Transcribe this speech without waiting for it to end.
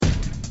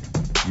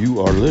You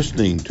are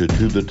listening to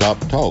the Top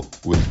Talk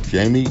with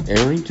Jamie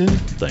Arrington.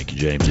 Thank you,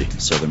 Jamesy.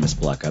 Southern Miss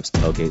Black Ops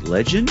tailgate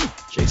legend,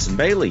 Jason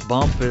Bailey.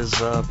 Bump is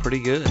pretty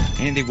good.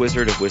 And the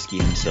Wizard of Whiskey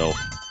himself,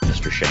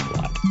 Mr. Shane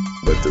Lott.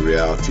 But the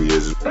reality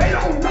is, they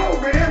don't know,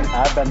 man.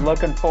 I've been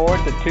looking forward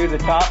to the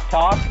Top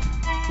Talk.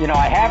 You know,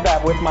 I have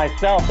that with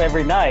myself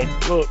every night.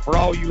 Look, for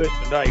all you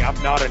listening today,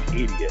 I'm not an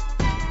idiot.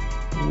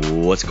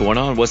 What's going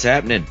on? What's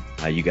happening?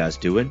 How you guys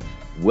doing?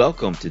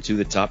 Welcome to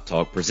the Top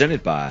Talk,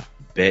 presented by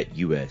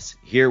BetUS.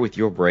 Here with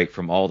your break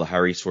from all the High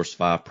Resource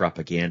 5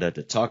 propaganda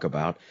to talk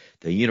about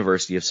the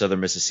University of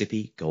Southern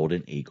Mississippi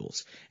Golden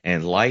Eagles.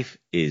 And life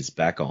is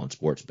back on,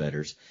 sports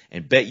bettors.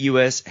 And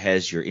BetUS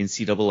has your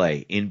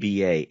NCAA,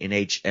 NBA,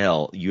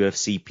 NHL,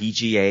 UFC,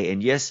 PGA,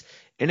 and yes,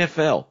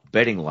 NFL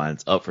betting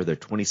lines up for their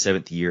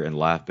 27th year and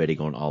live betting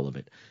on all of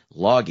it.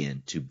 Log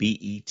in to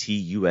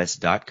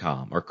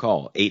betus.com or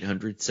call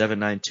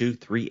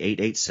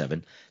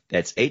 800-792-3887.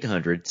 That's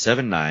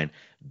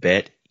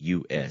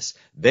 800-79-BET-US.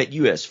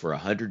 BetUS for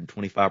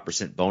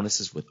 125%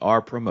 bonuses with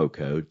our promo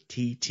code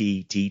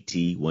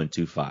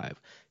TTTT125.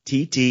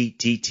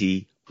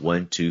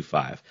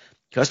 TTTT125.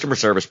 Customer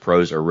service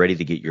pros are ready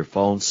to get your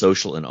phone,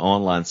 social, and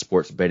online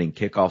sports betting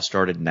kickoff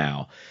started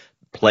now.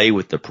 Play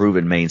with the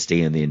proven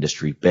mainstay in the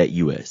industry,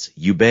 BetUS.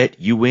 You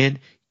bet, you win,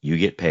 you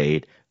get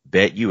paid.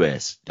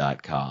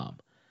 BetUS.com.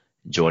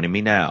 Joining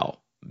me now,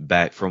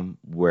 back from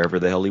wherever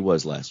the hell he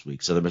was last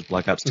week, Southern Miss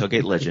Black Ops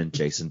tailgate legend,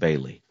 Jason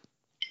Bailey.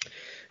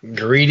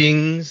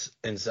 Greetings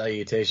and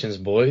salutations,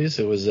 boys.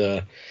 It was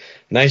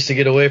nice to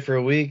get away for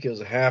a week. It was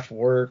a half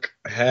work,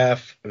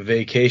 half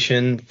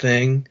vacation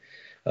thing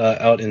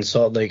out in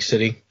Salt Lake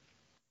City,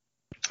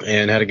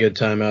 and had a good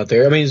time out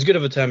there. I mean, as good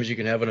of a time as you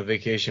can have on a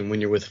vacation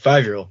when you're with a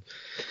 5-year-old.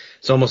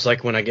 It's almost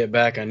like when I get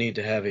back, I need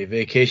to have a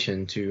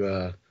vacation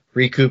to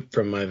recoup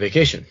from my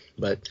vacation.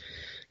 But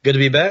good to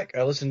be back.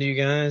 I listened to you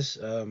guys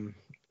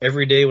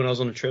every day when I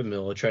was on the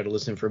treadmill. I tried to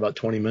listen for about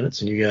 20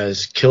 minutes, and you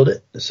guys killed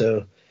it.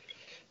 So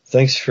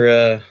thanks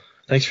for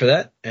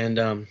that,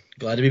 and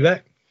glad to be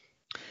back.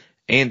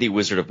 And the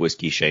Wizard of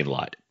Whiskey, Shane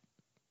Lott.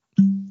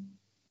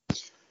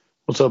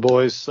 What's up,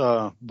 boys?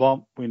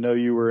 Bump, we know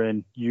you were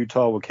in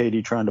Utah with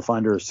Katie trying to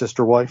find her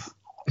sister wife.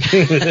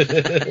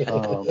 I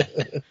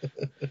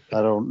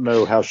don't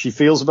know how she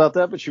feels about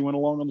that, but she went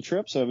along on the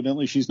trip, so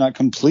evidently she's not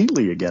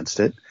completely against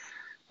it.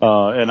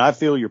 And I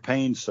feel your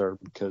pain, sir,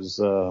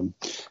 because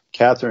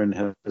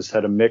Catherine has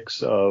had a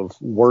mix of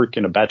work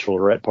and a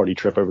bachelorette party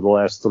trip over the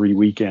last 3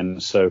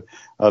 weekends. So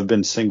I've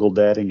been single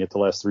dadding it the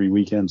last 3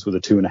 weekends with a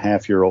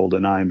 2.5-year-old,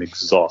 and I'm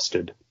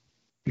exhausted.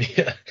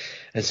 Yeah,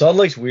 and Salt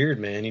Lake's weird,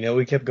 man. You know,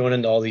 we kept going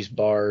into all these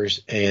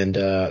bars, and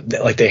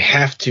they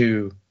have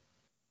to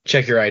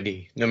check your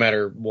ID no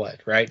matter what,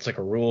 right? It's like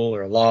a rule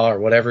or a law or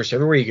whatever. So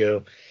everywhere you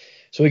go.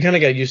 So we kind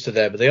of got used to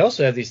that. But they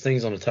also have these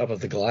things on the top of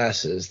the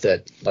glasses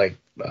that like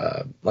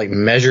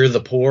measure the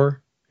pour.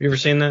 Have you ever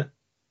seen that?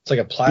 It's like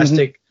a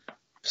plastic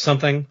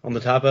something on the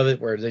top of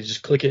it where they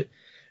just click it.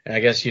 And I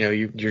guess, you know,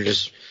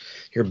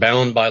 you're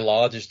bound by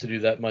law just to do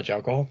that much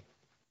alcohol.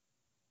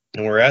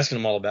 And we're asking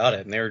them all about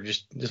it. And they were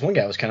this one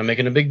guy was kind of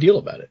making a big deal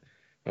about it.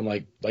 I'm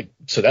like,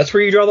 so that's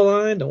where you draw the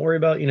line? Don't worry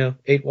about,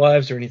 8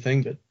 wives or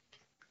anything. But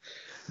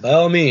by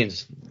all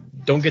means,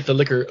 don't get the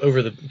liquor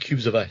over the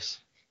cubes of ice.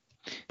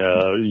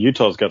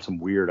 Utah's got some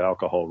weird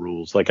alcohol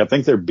rules. Like, I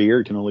think their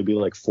beer can only be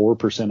like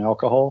 4%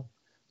 alcohol,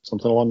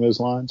 something along those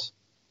lines.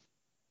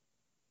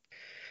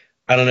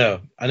 I don't know.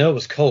 I know it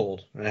was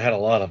cold, and I had a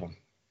lot of them.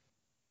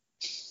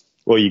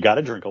 Well, you got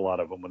to drink a lot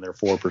of them when they're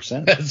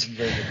 4%. That's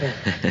very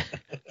good point.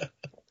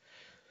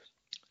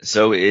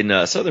 So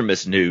in Southern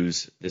Miss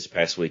news this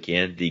past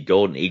weekend, the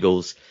Golden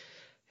Eagles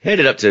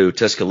headed up to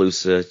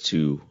Tuscaloosa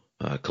to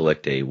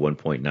collect a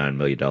 $1.9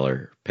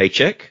 million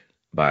paycheck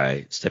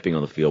by stepping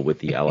on the field with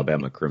the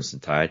Alabama Crimson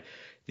Tide.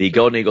 The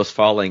Golden Eagles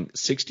falling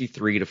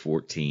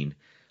 63-14,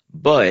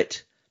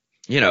 but,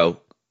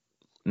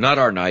 not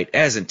our night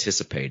as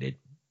anticipated,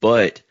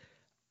 but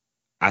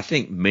I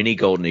think many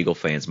Golden Eagle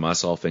fans,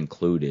 myself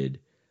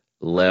included,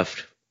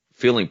 left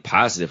feeling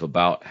positive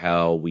about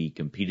how we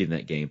competed in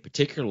that game,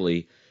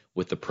 particularly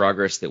with the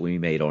progress that we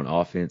made on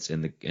offense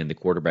and the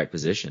quarterback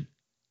position.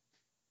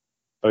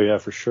 Oh, yeah,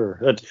 for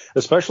sure.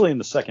 Especially in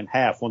the second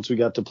half, once we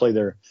got to play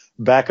their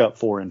backup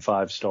 4 and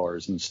 5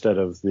 stars instead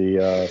of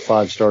the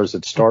 5 stars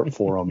that start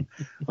for them.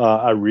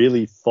 I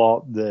really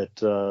thought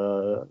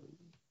that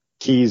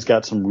Keys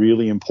got some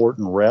really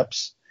important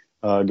reps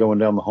going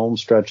down the home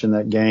stretch in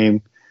that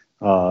game.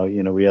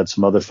 We had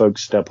some other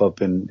folks step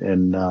up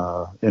and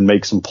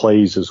make some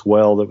plays as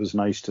well. That was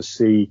nice to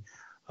see.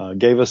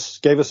 Gave us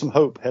some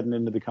hope heading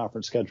into the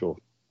conference schedule.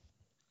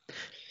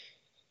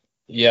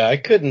 Yeah, I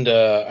couldn't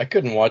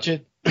watch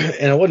it,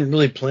 and I wasn't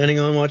really planning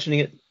on watching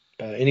it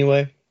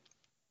anyway.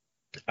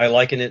 I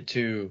liken it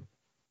to,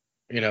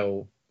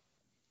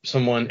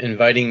 someone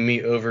inviting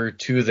me over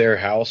to their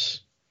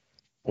house,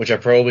 which I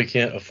probably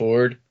can't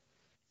afford,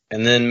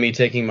 and then me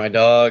taking my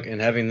dog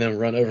and having them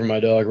run over my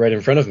dog right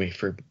in front of me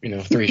for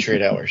 3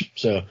 straight hours.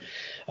 So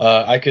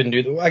I couldn't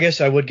do that. I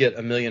guess I would get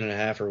 $1.5 million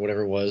or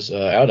whatever it was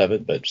out of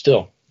it, but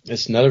still,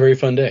 it's not a very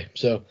fun day.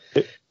 So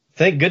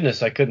thank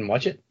goodness I couldn't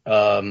watch it.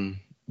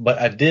 But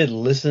I did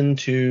listen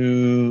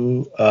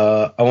to.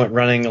 I went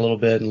running a little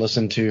bit and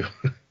listened to.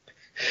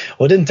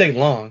 Well, it didn't take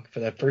long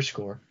for that first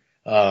score.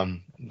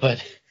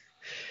 But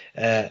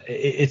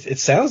it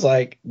sounds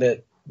like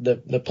that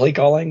the play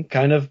calling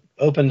kind of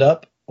opened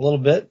up a little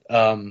bit.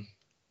 I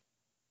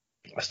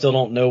still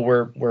don't know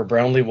where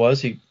Brownlee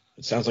was. It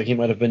sounds like he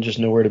might have been just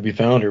nowhere to be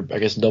found, or I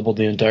guess doubled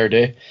the entire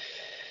day.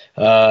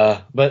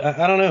 But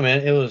I don't know,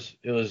 man. It was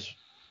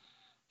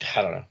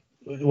I don't know.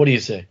 What do you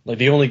say? Like,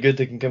 the only good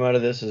that can come out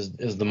of this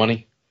is the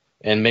money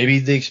and maybe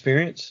the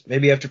experience.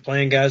 Maybe after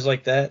playing guys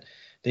like that,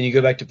 then you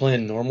go back to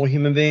playing normal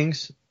human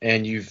beings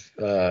and you're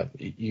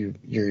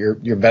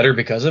better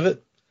because of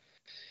it.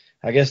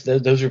 I guess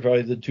those are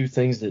probably the two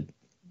things that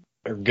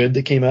are good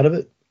that came out of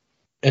it,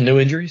 and no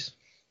injuries.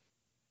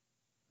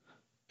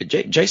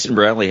 Jason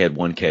Brownlee had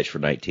one catch for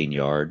 19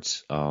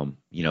 yards.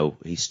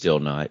 He's still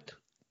not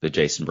the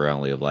Jason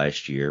Brownlee of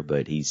last year,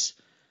 but he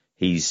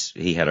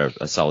had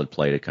a solid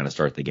play to kind of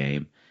start the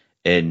game.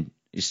 And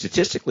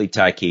statistically,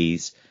 Ty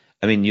Keys,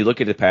 I mean, you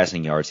look at the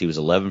passing yards, he was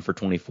 11 for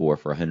 24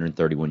 for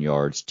 131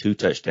 yards, 2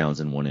 touchdowns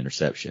and 1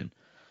 interception.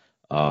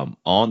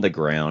 On the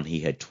ground,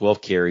 he had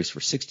 12 carries for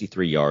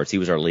 63 yards. He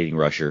was our leading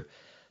rusher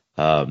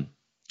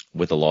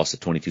with a loss of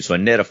 22. So a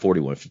net of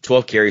 41.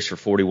 12 carries for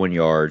 41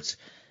 yards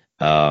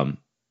and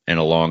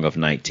a long of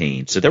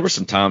 19. So there were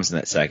some times in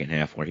that second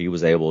half where he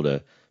was able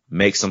to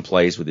make some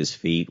plays with his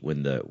feet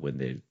when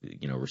the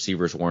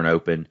receivers weren't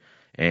open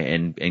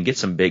and get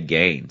some big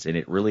gains. And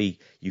it really,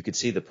 you could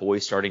see the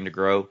poise starting to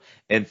grow.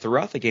 And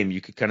throughout the game,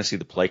 you could kind of see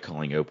the play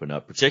calling open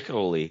up,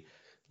 particularly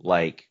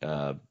like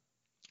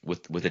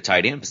with the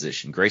tight end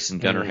position. Grayson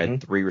Gunner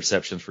had 3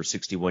 receptions for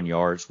 61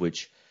 yards,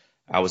 which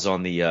I was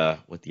on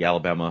with the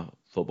Alabama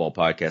football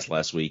podcast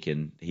last week,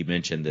 and he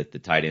mentioned that the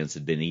tight ends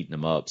had been eating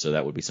them up, so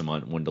that would be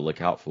someone to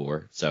look out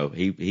for. So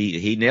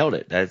he nailed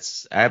it.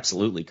 That's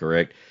absolutely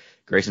correct.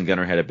 Grayson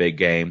Gunner had a big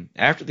game.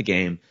 After the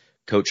game,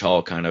 Coach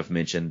Hall kind of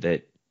mentioned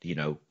that,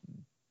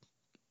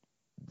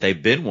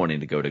 they've been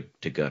wanting to go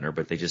to Gunner,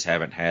 but they just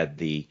haven't had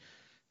the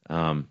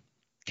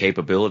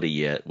capability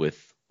yet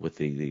with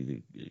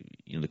the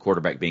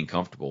quarterback being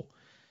comfortable.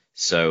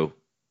 So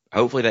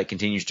hopefully that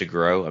continues to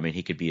grow. I mean,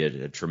 he could be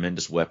a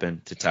tremendous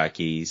weapon to Ty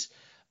Keys,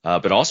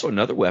 but also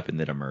another weapon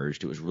that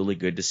emerged. It was really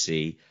good to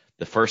see.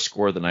 The first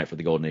score of the night for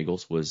the Golden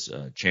Eagles was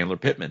Chandler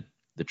Pittman,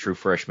 the true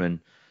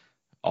freshman,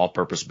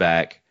 all-purpose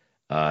back.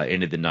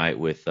 Ended the night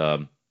with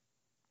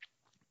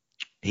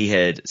he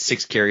had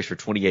 6 carries for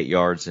 28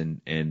 yards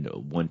and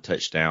 1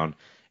 touchdown,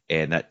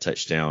 and that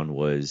touchdown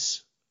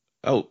was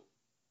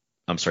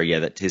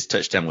his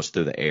touchdown was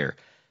through the air.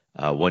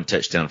 1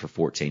 touchdown for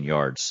 14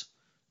 yards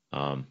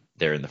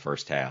there in the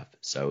first half.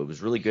 So it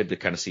was really good to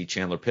kind of see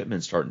Chandler Pittman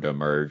starting to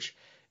emerge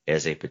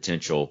as a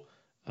potential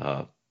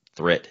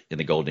threat in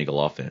the Golden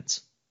Eagle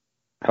offense.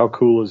 How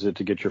cool is it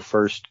to get your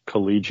first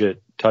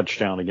collegiate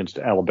touchdown against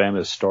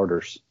Alabama's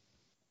starters?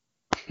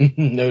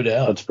 No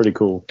doubt. That's pretty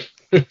cool.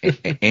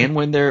 And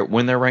when they're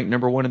ranked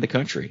number 1 in the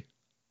country.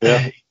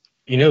 Yeah.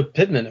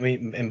 Pittman, I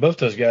mean, and both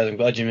those guys, I'm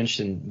glad you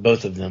mentioned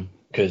both of them,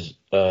 because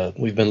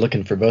we've been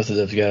looking for both of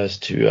those guys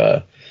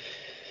to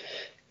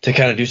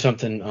kind of do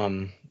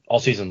something all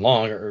season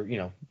long, or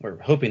we're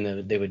hoping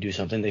that they would do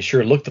something. They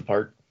sure looked the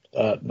part.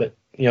 But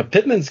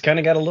Pittman's kind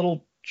of got a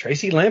little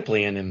Tracy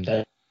Lampley in him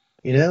that,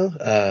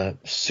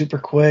 super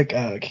quick,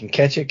 can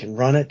catch it, can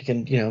run it,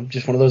 can,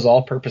 just one of those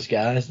all-purpose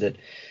guys that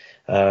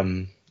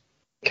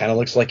kind of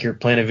looks like you're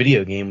playing a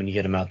video game when you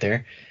get him out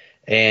there.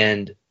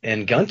 And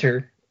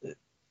Gunter,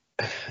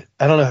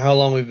 I don't know how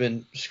long we've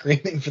been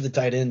screaming for the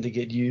tight end to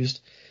get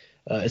used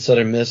at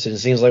Southern Miss, and it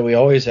seems like we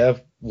always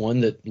have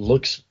one that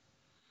looks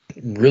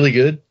really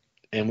good,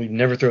 and we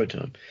never throw it to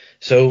him.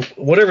 So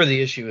whatever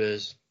the issue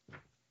is,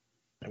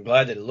 I'm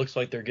glad that it looks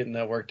like they're getting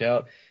that worked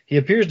out. He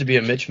appears to be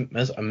a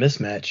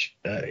mismatch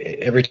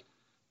every time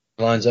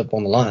he lines up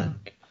on the line.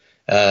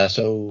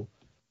 So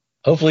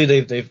hopefully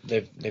they've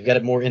got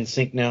it more in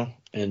sync now,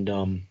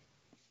 and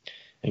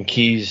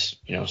Keys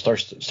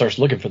starts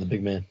looking for the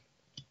big man.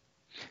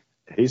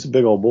 He's a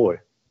big old boy.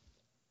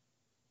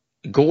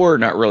 Gore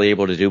not really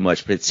able to do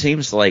much, but it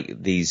seems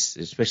like these,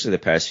 especially the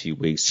past few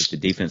weeks, that the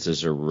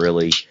defenses are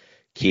really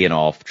keying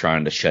off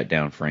trying to shut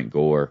down Frank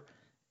Gore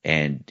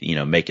and,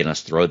 making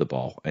us throw the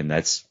ball. And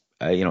that's,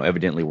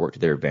 evidently worked to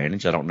their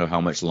advantage. I don't know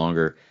how much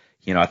longer,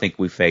 I think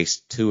we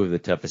faced 2 of the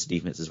toughest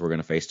defenses we're going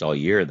to face all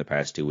year in the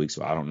past 2 weeks.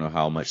 So I don't know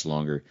how much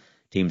longer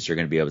teams are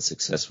going to be able to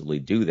successfully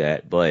do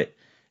that, but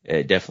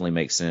it definitely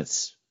makes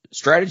sense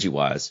strategy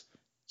wise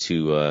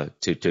to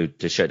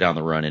shut down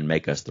the run and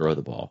make us throw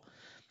the ball.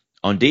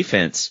 On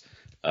defense,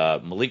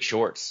 Malik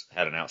Shorts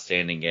had an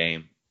outstanding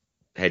game,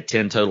 had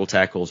 10 total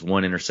tackles,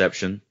 1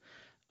 interception.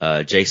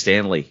 Jay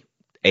Stanley,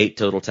 8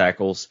 total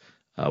tackles.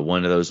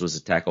 1 of those was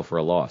a tackle for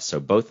a loss. So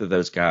both of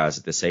those guys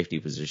at the safety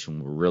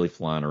position were really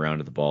flying around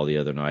to the ball the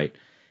other night.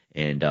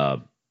 And,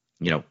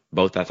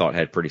 both I thought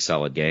had pretty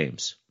solid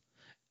games.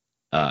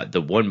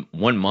 The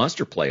one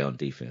monster play on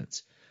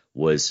defense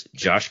was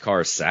Josh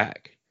Carr's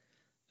sack.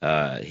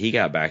 he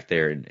got back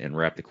there and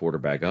wrapped the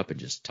quarterback up and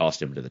just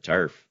tossed him to the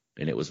turf.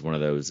 And it was one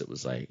of those that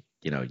was like,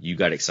 you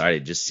got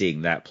excited just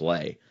seeing that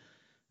play.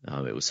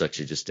 It was such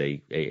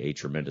a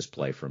tremendous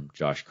play from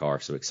Josh Carr.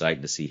 So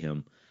exciting to see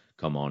him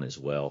come on as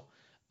well.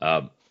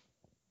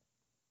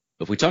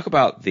 If we talk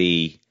about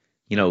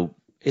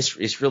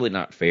it's really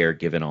not fair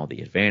given all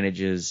the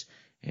advantages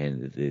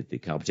and the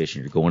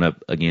competition you're going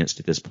up against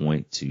at this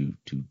point to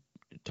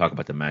talk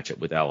about the matchup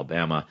with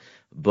Alabama,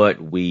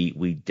 but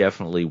we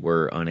definitely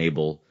were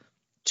unable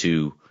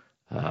to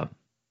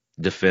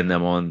defend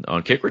them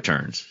on kick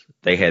returns.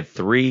 They had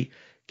 3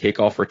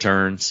 kickoff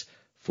returns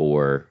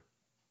for,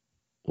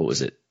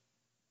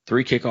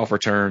 3 kickoff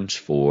returns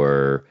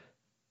for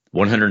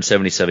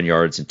 177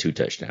 yards and 2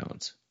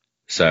 touchdowns.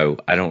 So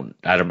I'm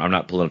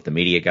not pulling up the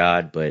media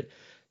guide, but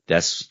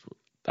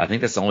I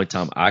think that's the only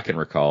time I can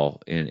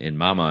recall in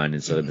my mind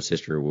in Southern Miss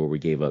history where we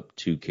gave up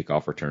 2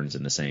 kickoff returns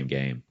in the same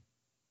game.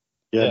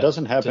 Yeah, it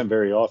doesn't happen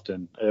very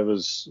often.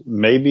 Was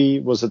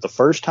it the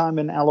first time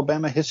in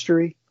Alabama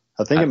history?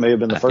 I think it may have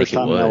been the first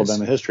time in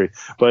Alabama history.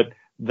 But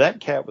that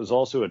cat was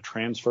also a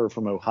transfer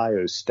from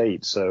Ohio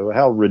State. So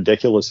how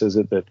ridiculous is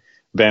it that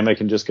Bama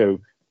can just go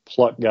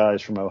pluck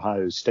guys from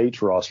Ohio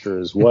State's roster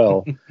as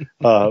well?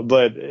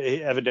 But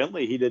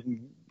evidently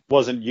he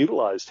wasn't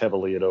utilized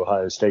heavily at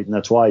Ohio State, and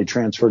that's why he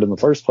transferred in the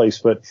first place.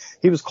 But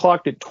he was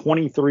clocked at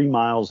 23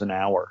 miles an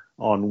hour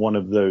on one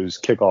of those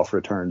kickoff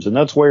returns, and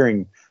that's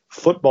wearing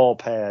football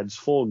pads,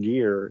 full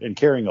gear, and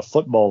carrying a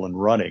football and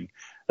running.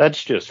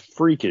 That's just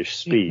freakish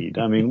speed.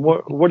 I mean,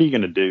 what are you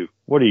going to do?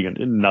 What are you going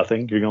to do?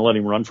 Nothing. You're going to let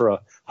him run for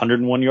a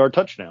 101-yard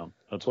touchdown.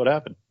 That's what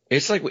happened.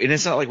 It's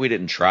not like we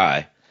didn't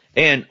try.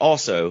 And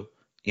also,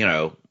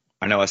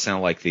 I know I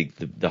sound like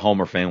the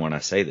Homer fan when I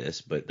say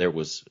this, but there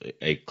was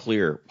a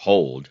clear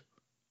hold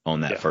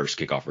on that first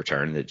kickoff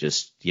return that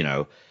just,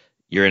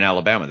 you're in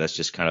Alabama. That's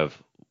just kind of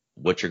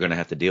what you're going to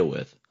have to deal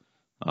with.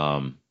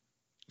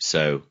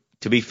 So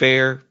to be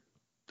fair,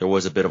 there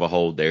was a bit of a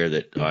hold there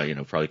that,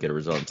 probably could have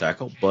resulted in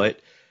tackle, but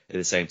at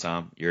the same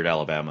time, you're at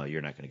Alabama.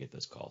 You're not going to get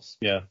those calls.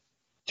 Yeah.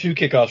 2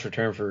 kickoffs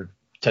return for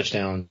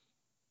touchdown,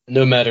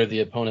 no matter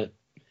the opponent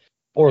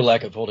or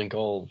lack of holding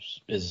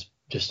calls, is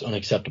just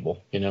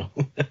unacceptable,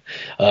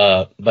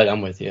 But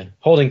I'm with you.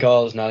 Holding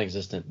call is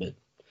non-existent, but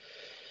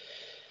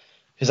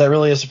is that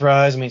really a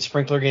surprise? I mean,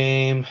 sprinkler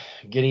game,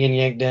 Gideon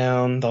yanked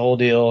down, the whole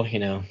deal,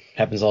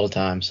 happens all the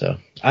time. So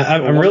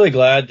I'm really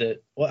glad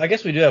that, I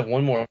guess we do have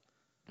one more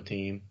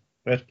team.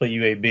 We have to play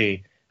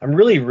UAB. I'm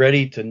really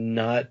ready to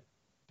not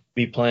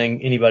be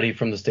playing anybody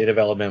from the state of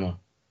Alabama.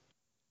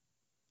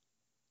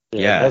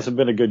 Yeah. It hasn't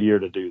been a good year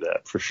to do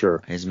that, for sure.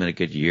 It hasn't been a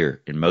good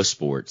year in most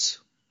sports,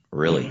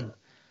 really.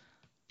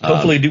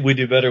 Hopefully we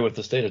do better with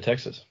the state of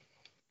Texas.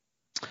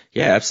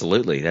 Yeah,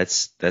 absolutely.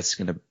 That's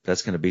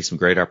gonna be some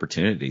great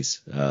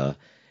opportunities.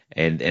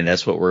 And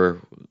that's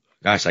what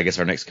I guess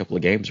our next couple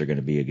of games are going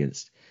to be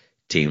against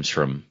teams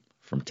from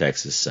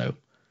Texas. So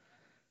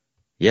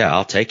yeah,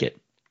 I'll take it.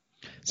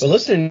 So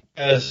listening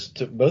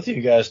to both of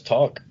you guys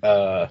talk,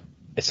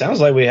 it sounds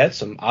like we had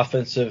some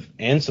offensive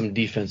and some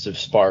defensive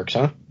sparks,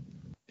 huh?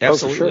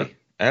 Absolutely. Oh, for sure.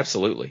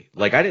 Absolutely.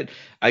 Like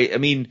I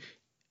mean,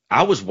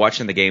 I was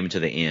watching the game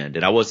to the end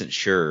and I wasn't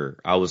sure.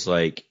 I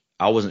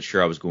wasn't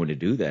sure I was going to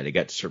do that. It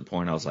got to a certain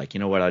point. I was like, you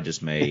know what? I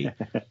just may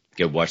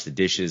go wash the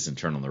dishes and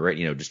turn on the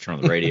radio, just turn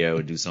on the radio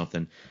and do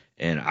something.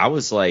 And I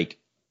was like,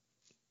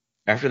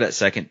 after that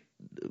second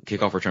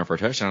kickoff return for a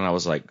touchdown, I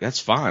was like, that's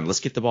fine.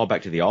 Let's get the ball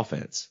back to the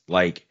offense.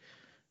 Like,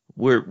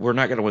 we're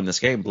not going to win this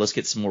game, but let's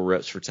get some more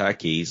reps for Ty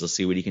Keys. Let's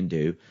see what he can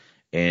do.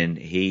 And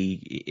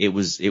it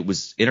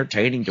was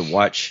entertaining to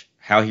watch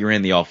how he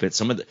ran the offense.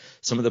 Some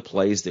of the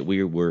plays that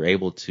we were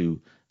able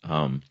to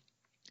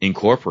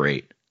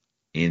incorporate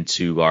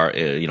into our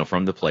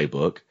from the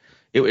playbook.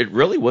 It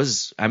really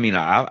was. I mean,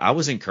 I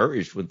was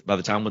encouraged by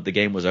the time the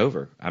game was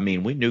over. I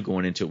mean, we knew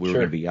going into it we were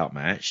going to be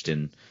outmatched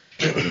and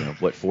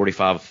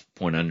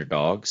 45-point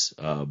underdogs.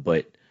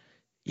 But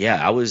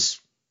yeah, I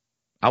was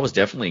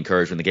definitely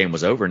encouraged when the game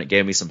was over, and it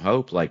gave me some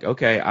hope. Like,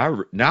 okay, I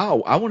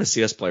want to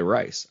see us play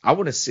Rice. I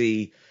want to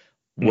see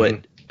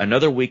what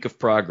another week of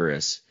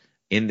progress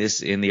in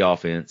the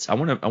offense. I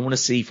want to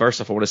see, first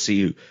off, I want to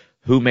see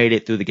who made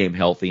it through the game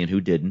healthy and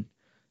who didn't.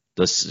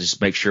 Let's just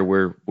make sure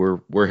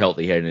we're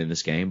healthy heading in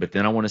this game. But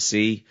then I want to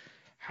see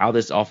how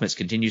this offense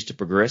continues to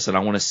progress, and I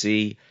want to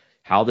see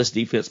how this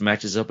defense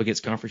matches up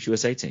against Conference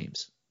USA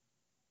teams.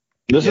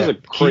 This is a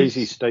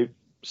crazy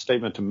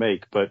statement to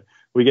make, but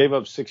we gave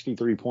up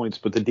 63 points,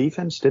 but the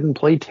defense didn't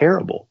play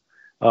terrible.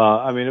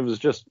 I mean, it was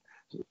just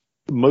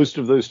most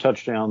of those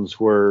touchdowns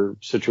were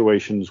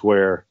situations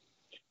where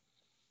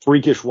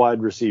freakish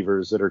wide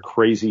receivers that are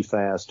crazy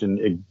fast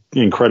and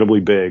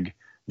incredibly big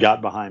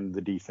got behind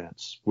the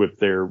defense with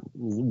their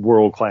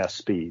world-class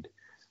speed.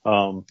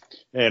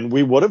 And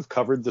we would have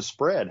covered the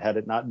spread had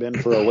it not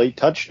been for a late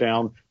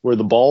touchdown where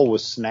the ball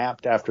was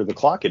snapped after the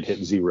clock had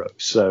hit zero.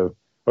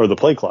 Or the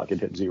play clock had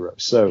hit zero.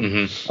 So,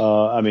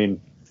 I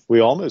mean, we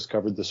almost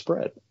covered the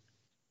spread.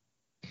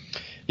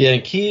 Yeah,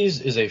 and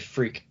Keys is a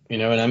freak,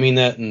 and I mean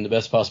that in the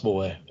best possible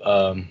way.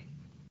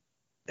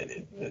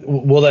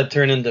 will that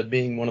turn into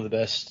being one of the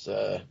best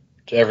to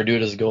ever do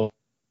it as a goal?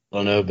 I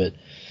don't know, but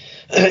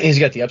he's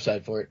got the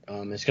upside for it.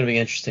 It's going to be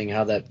interesting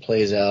how that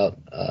plays out.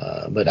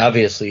 But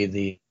obviously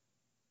the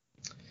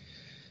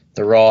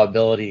raw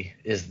ability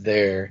is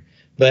there.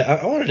 But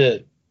I wanted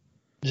to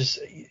just,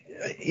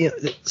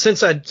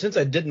 since I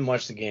didn't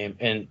watch the game,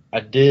 and I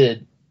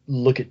did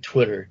look at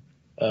Twitter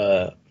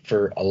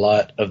for a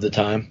lot of the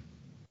time,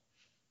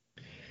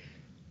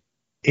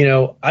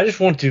 I just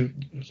want to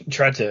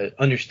try to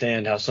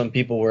understand how some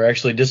people were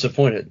actually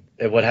disappointed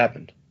at what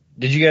happened.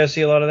 Did you guys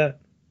see a lot of that?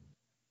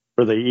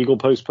 For the Eagle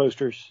Post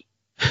posters?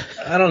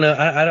 I don't know.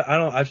 I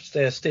don't. I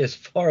stay as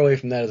far away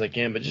from that as I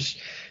can. But just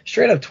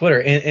straight up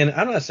Twitter, and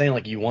I'm not saying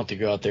like you want to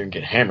go out there and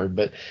get hammered,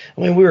 but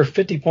I mean we were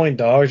 50-point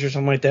dogs or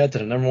something like that to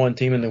the number one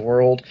team in the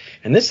world,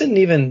 and this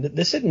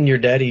isn't your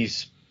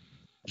daddy's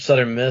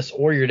Southern Miss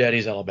or your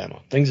daddy's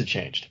Alabama. Things have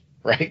changed,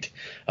 right?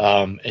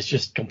 It's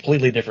just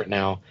completely different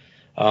now.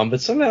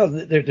 But somehow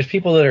there's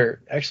people that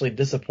are actually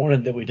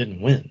disappointed that we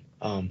didn't win.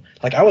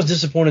 Like I was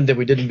disappointed that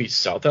we didn't beat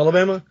South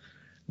Alabama,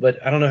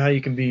 but I don't know how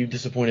you can be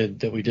disappointed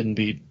that we didn't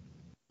beat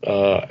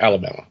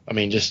Alabama. I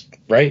mean, just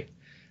right.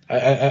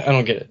 I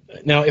don't get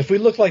it. Now, if we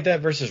look like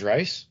that versus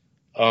Rice,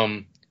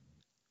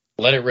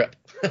 let it rip,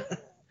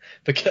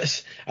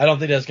 because I don't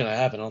think that's going to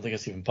happen. I don't think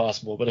it's even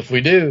possible. But if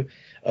we do,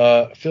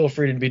 feel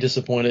free to be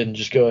disappointed and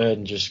just go ahead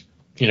and just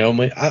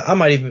I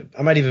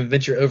might even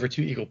venture over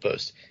to Eagle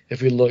Post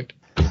if we looked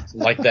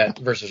like that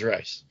versus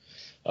Rice.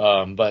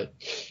 But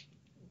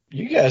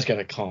you guys got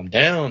to calm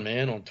down,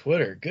 man, on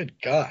Twitter. Good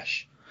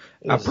gosh.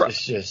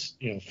 It's just,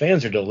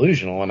 fans are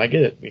delusional, and I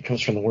get it. It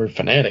comes from the word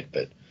fanatic,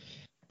 but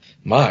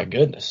my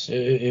goodness.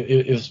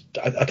 It was,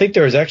 I think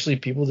there was actually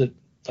people that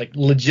like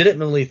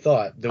legitimately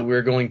thought that we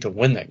were going to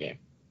win that game.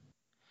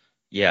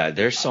 Yeah, I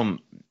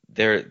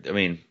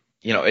mean,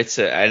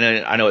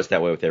 I know it's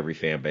that way with every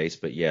fan base,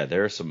 but yeah,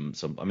 there are some,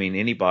 I mean,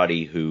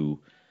 anybody who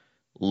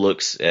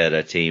looks at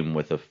a team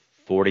with a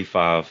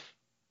 45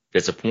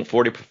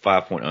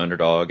 point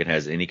underdog and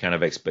has any kind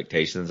of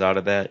expectations out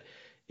of that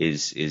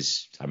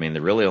is I mean,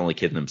 they're really only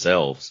kidding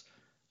themselves.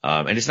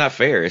 And it's not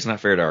fair. It's not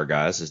fair to our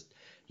guys.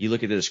 You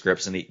look at the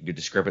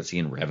discrepancy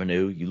in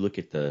revenue. You look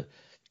at the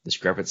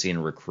discrepancy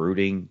in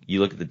recruiting.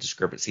 You look at the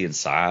discrepancy in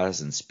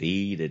size and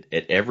speed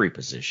at every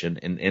position,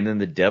 and then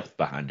the depth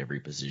behind every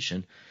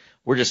position.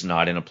 We're just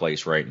not in a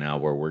place right now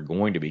where we're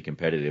going to be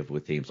competitive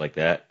with teams like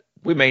that.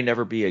 We may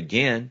never be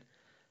again,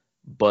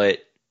 but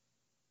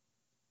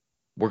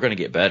we're going to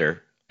get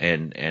better,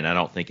 and I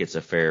don't think it's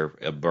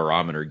a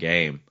barometer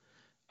game.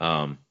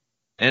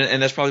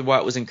 And that's probably why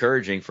it was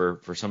encouraging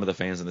for some of the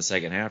fans in the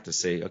second half to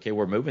say, okay,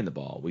 we're moving the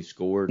ball. We've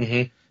scored,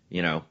 we've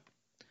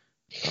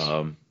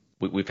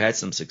had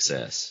some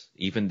success,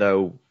 even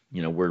though,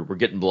 we're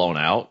getting blown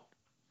out.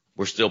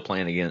 We're still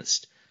playing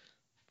against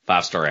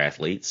 5-star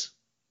athletes.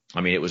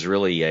 I mean, it was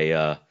really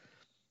I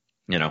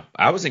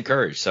was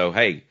encouraged. So,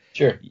 hey,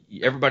 sure,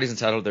 everybody's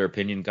entitled to their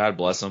opinion. God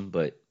bless them.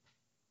 But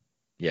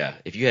yeah,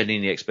 if you had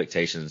any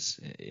expectations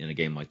in a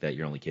game like that,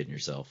 you're only kidding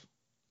yourself.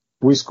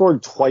 We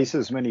scored twice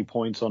as many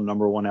points on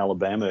number 1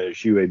 Alabama as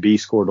UAB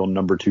scored on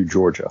number 2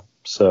 Georgia.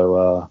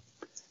 So,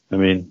 I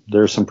mean,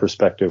 there's some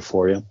perspective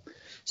for you.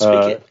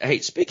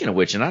 Speaking of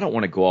which, and I don't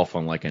want to go off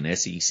on like an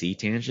SEC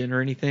tangent or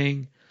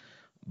anything,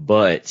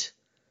 but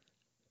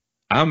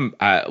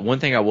one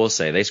thing I will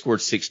say, they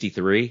scored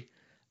 63.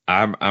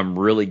 I'm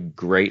really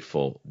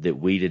grateful that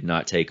we did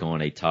not take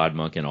on a Todd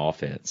Monken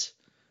offense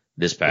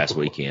this past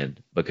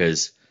weekend,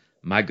 because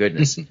my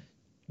goodness,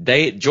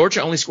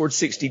 Georgia only scored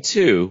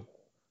 62.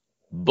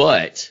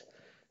 But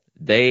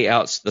they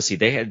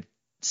had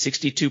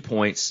 62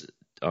 points.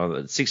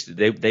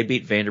 They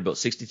beat Vanderbilt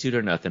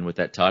 62-0 with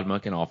that Todd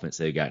Monken offense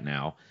they got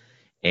now,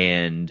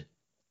 and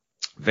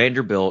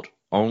Vanderbilt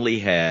only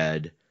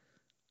had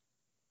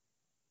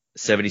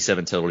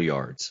 77 total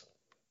yards.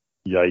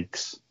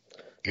 Yikes!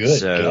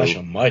 Good gosh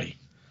almighty!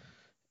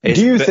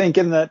 Do you think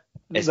in that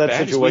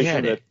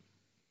situation that?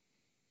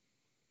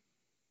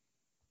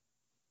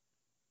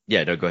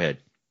 Yeah, no, go ahead.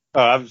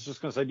 I was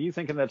just going to say, do you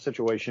think in that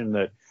situation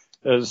that,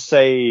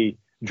 say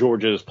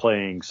Georgia is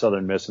playing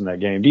Southern Miss in that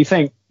game, do you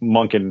think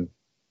Monken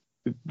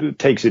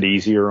takes it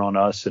easier on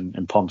us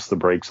and pumps the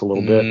brakes a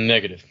little bit?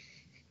 Negative.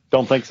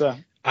 Don't think so?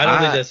 I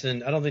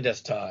don't think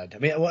that's Todd.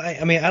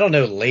 I mean, I don't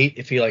know late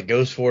if he like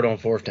goes for it on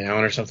 4th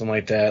down or something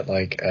like that.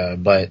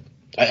 But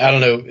I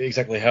don't know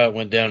exactly how it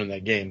went down in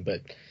that game.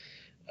 But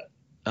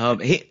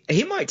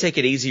he might take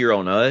it easier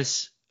on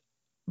us,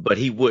 but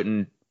he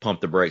wouldn't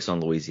pump the brakes on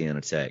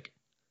Louisiana Tech.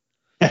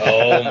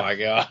 Oh my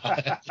God!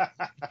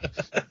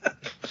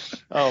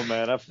 Oh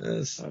man,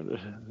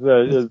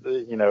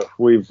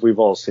 we've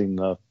all seen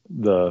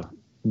the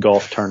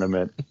golf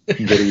tournament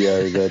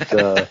video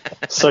that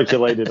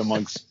circulated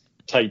amongst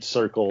tight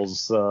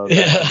circles back in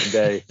the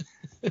day.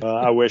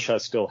 I wish I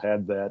still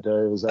had that.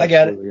 It was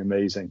absolutely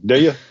amazing.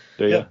 Do you?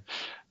 Yep.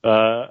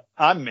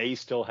 I may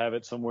still have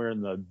it somewhere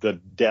in the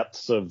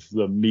depths of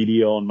the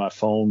media on my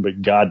phone,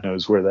 but God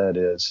knows where that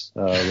is.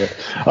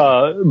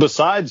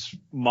 Besides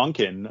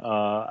Monken,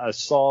 I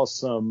saw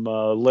some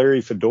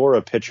Larry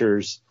Fedora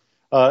pictures.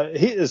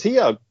 Is he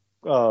a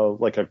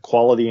like a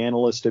quality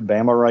analyst at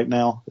Bama right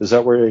now? Is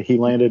that where he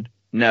landed?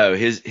 No,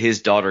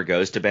 his daughter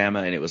goes to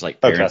Bama, and it was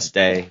like Parents'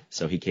 Day,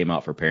 so he came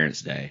out for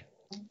Parents' Day.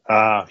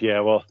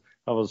 Yeah. Well,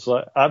 I was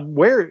like,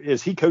 where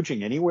is he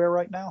coaching anywhere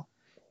right now?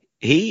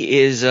 He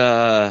is,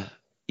 I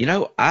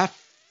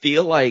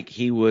feel like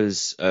he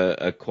was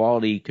a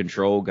quality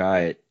control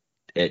guy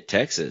at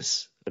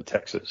Texas. At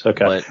Texas,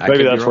 okay. But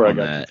maybe that's where I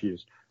got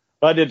confused.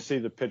 I did see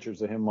the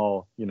pictures of him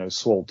all,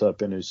 swolled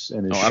up in his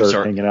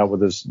shirt, hanging out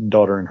with his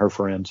daughter and her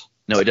friends.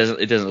 No, it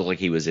doesn't look like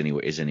he is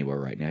anywhere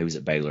right now. He was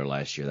at Baylor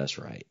last year. That's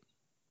right.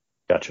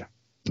 Gotcha.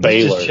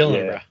 Baylor, just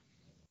chilling, bro.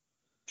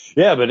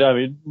 Yeah, but I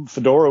mean,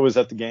 Fedora was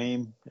at the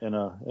game in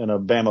a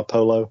Bama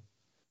polo,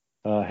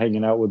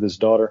 hanging out with his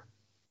daughter.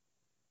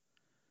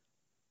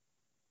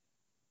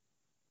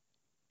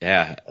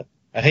 Yeah.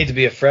 I'd hate to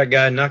be a frat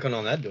guy knocking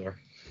on that door.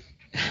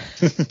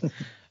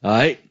 All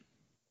right.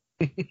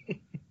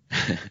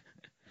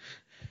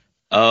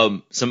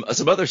 Some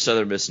other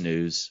Southern Miss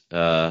news.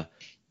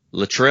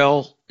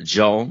 Latrell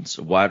Jones,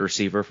 wide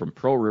receiver from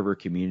Pearl River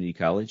Community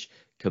College,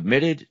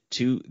 committed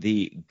to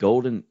the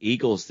Golden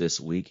Eagles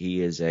this week.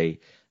 He is a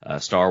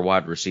star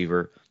wide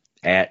receiver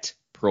at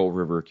Pearl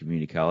River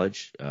Community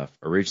College,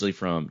 originally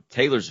from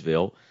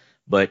Taylorsville,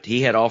 but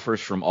he had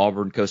offers from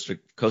Auburn,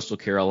 Coastal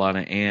Carolina,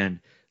 and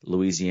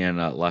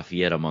Louisiana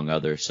Lafayette, among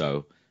others.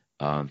 So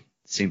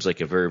seems like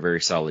a very, very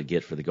solid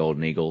get for the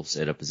Golden Eagles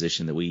at a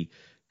position that we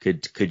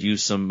could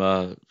use some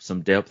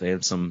depth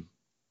and some.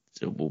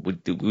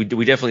 We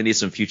definitely need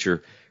some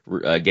future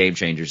game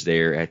changers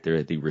there at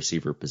the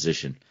receiver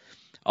position.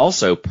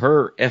 Also,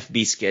 per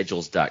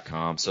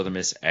FBschedules.com, Southern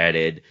Miss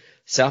added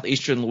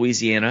Southeastern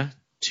Louisiana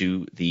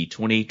to the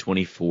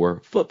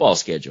 2024 football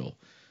schedule.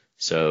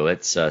 So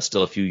it's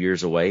still a few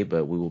years away,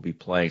 but we will be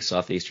playing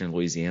Southeastern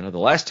Louisiana. The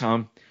last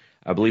time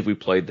I believe we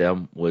played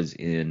them was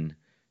in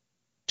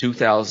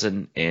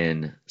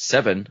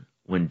 2007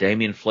 when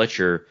Damian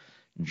Fletcher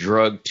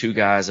drugged two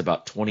guys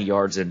about 20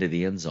 yards into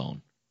the end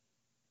zone.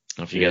 I don't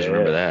know if you guys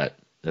remember that.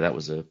 That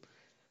was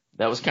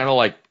kind of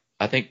like,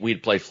 I think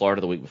we'd played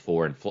Florida the week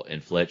before, and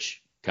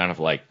Fletch kind of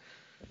like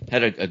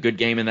had a good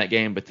game in that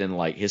game, but then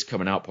like his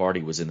coming out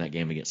party was in that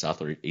game against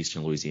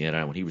Southeastern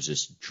Louisiana when he was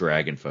just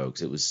dragging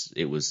folks. It was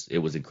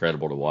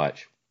incredible to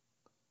watch.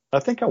 I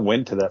think I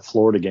went to that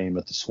Florida game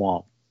at the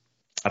Swamp.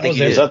 I think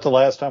is that the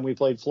last time we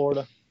played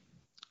Florida?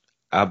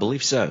 I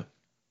believe so.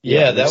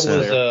 Yeah,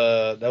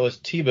 that was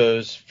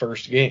Tebow's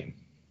first game.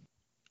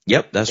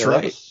 Yep, that's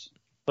right.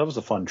 That was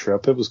a fun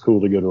trip. It was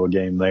cool to go to a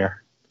game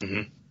there.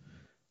 Mm-hmm.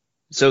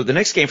 So the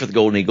next game for the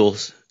Golden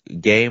Eagles,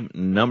 game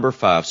number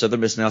 5. Southern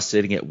Miss now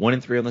sitting at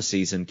 1-3 on the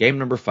season. Game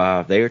number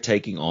 5, they are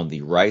taking on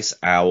the Rice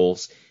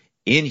Owls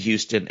in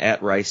Houston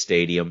at Rice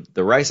Stadium.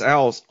 The Rice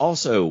Owls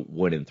also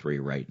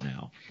 1-3 right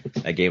now.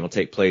 That game will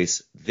take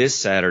place this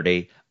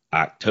Saturday,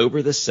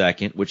 October the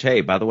 2nd, which, hey,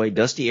 by the way,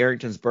 Dusty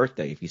Arrington's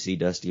birthday, if you see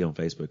Dusty on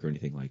Facebook or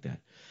anything like that.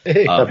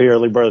 Happy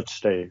early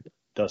birthday,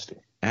 Dusty.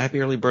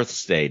 Happy early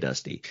birthday,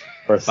 Dusty.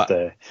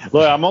 Birthday.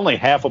 Look, I'm only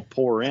half a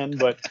pour in,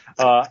 but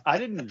I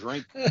didn't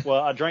drink.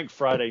 Well, I drank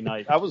Friday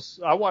night.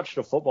 I watched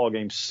a football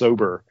game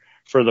sober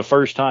for the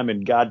first time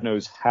in God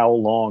knows how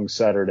long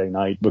Saturday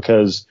night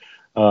because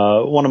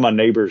one of my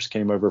neighbors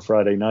came over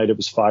Friday night. It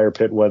was fire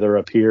pit weather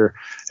up here,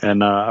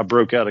 and I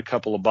broke out a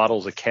couple of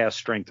bottles of cast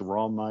strength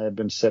rum I had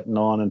been sitting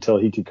on until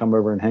he could come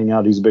over and hang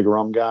out. He's a big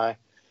rum guy.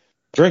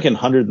 Drinking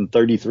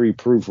 133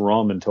 proof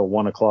rum until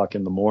 1 o'clock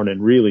in the morning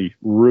really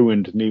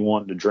ruined me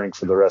wanting to drink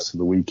for the rest of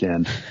the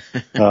weekend.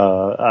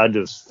 I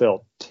just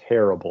felt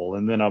terrible.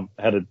 And then I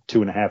had a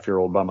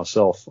 2.5-year-old by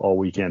myself all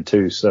weekend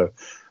too. So,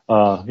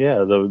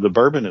 the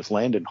bourbon is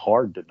landing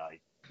hard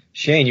tonight.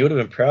 Shane, you would have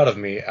been proud of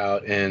me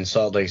out in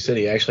Salt Lake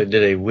City. I actually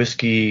did a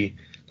whiskey,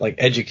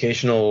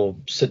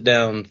 educational sit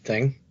down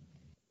thing.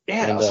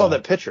 Yeah, and I saw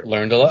that picture.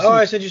 Learned a lot. Oh,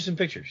 I sent you some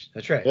pictures.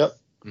 That's right. Yep.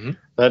 Mm-hmm.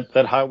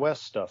 That High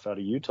West stuff out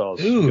of Utah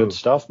is good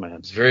stuff, man.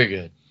 It's very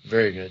good.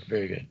 Very good.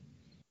 Very good.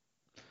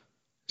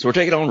 So we're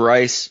taking on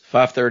Rice,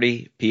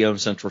 5:30 p.m.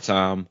 Central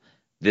Time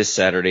this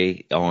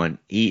Saturday on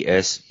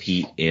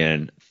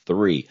ESPN3.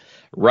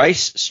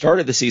 Rice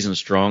started the season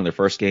strong. Their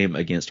first game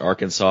against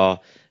Arkansas,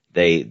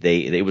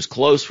 they was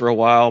close for a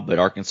while, but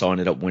Arkansas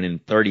ended up winning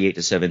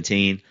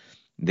 38-17.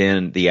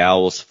 Then the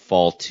Owls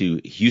fall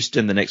to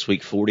Houston the next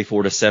week,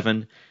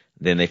 44-7.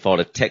 Then they fall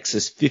to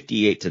Texas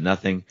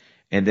 58-0.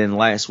 And then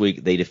last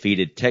week, they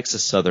defeated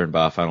Texas Southern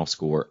by a final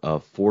score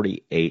of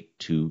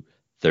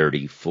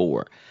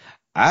 48-34.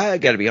 I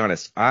got to be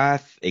honest,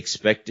 I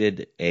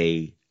expected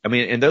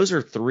and those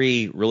are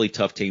 3 really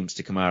tough teams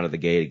to come out of the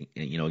gate,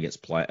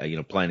 against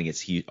playing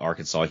against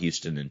Arkansas,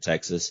 Houston, and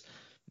Texas,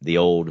 the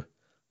old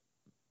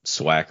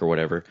SWAC or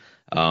whatever.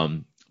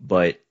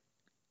 But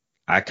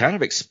I kind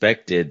of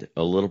expected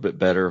a little bit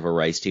better of a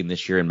Rice team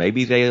this year, and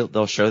maybe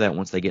they'll show that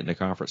once they get into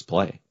conference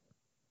play.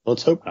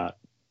 Let's hope not.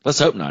 Let's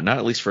hope not. Not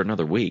at least for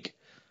another week.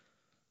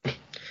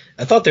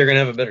 I thought they were going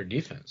to have a better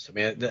defense. I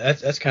mean,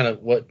 that's kind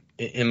of what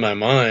in my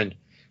mind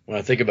when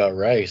I think about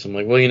Rice. I'm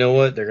like, well, you know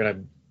what? They're going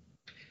to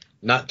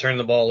not turn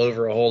the ball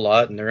over a whole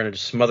lot, and they're going to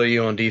just smother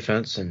you on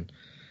defense. And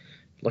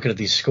looking at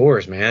these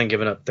scores, man,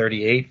 giving up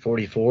 38,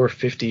 44,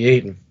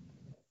 58, and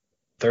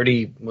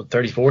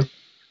 34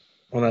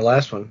 on that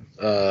last one.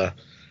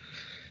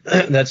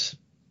 That's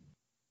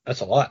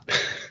a lot,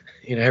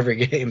 every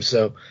game.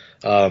 So,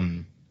 I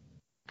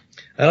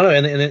don't know,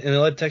 and they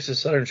let Texas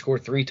Southern score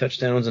 3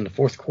 touchdowns in the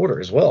fourth quarter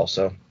as well.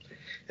 So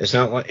it's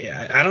not like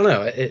I don't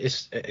know.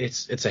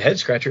 It's a head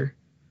scratcher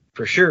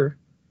for sure.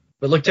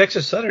 But look,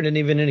 Texas Southern isn't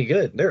even any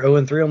good. They're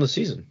 0-3 on the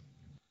season.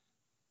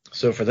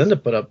 So for them to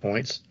put up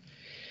points,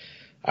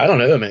 I don't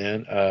know,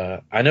 man.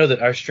 I know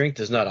that our strength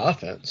is not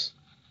offense,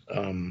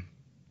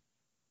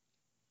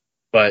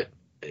 but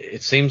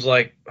it seems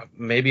like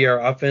maybe our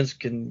offense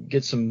can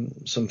get some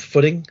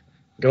footing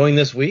going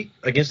this week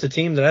against a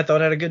team that I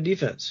thought had a good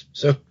defense.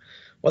 So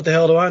what the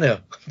hell do I know?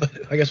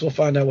 But I guess we'll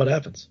find out what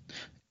happens.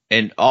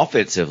 And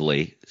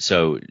offensively,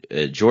 so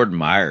Jordan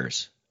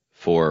Myers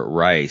for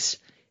Rice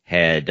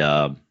had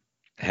a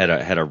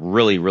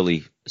really,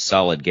 really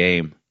solid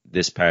game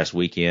this past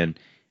weekend,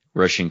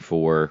 rushing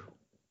for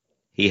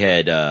 – he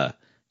had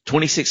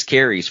 26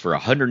 carries for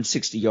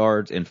 160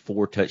 yards and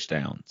 4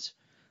 touchdowns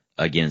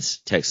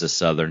against Texas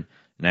Southern.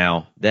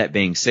 Now, that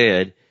being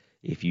said,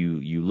 if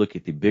you look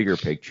at the bigger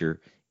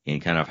picture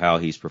and kind of how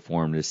he's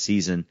performed this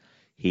season,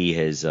 he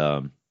has,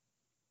 that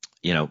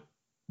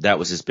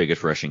was his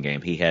biggest rushing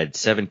game. He had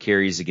 7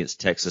 carries against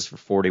Texas for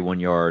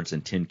 41 yards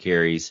and 10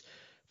 carries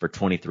for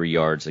 23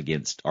 yards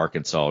against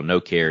Arkansas.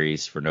 No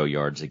carries for no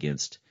yards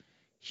against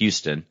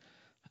Houston.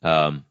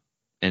 And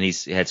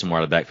he's had some more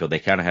out of the backfield. They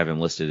kind of have him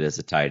listed as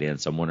a tight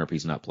end, so I'm wondering if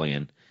he's not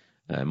playing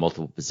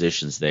multiple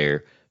positions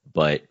there.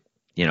 But,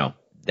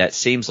 that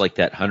seems like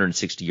that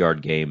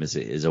 160-yard game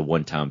is a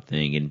one-time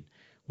thing, and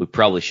we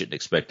probably shouldn't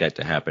expect that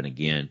to happen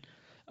again.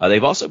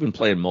 They've also been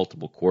playing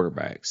multiple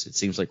quarterbacks. It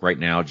seems like right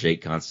now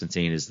Jake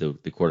Constantine is the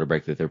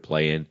quarterback that they're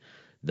playing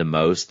the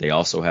most. They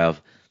also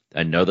have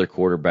another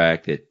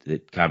quarterback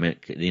that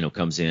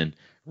comes in,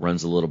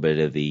 runs a little bit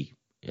of the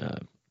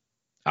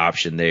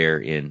option there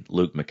in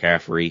Luke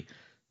McCaffrey,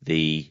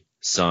 the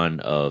son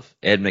of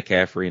Ed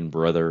McCaffrey and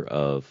brother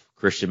of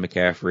Christian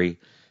McCaffrey,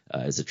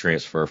 as a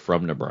transfer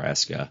from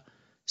Nebraska.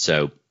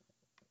 So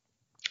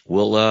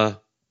we'll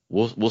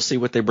see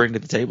what they bring to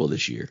the table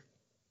this year.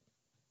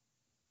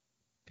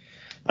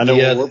 I know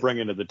what we're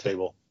bringing to the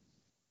table.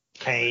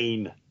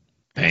 Pain.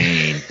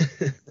 I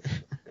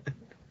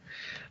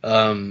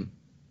don't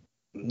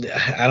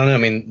know. I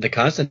mean, the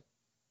constant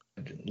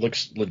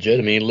looks legit.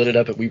 I mean, he lit it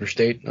up at Weber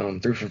State,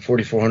 threw for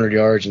 4,400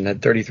 yards and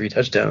had 33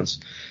 touchdowns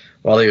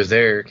while he was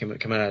there,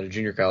 coming out of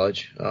junior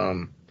college.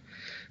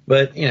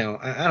 But I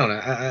don't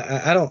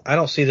know. I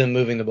don't see them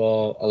moving the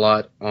ball a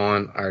lot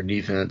on our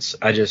defense.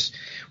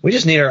 We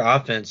just need our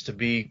offense to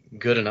be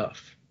good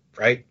enough,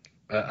 right?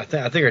 I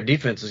think our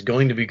defense is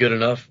going to be good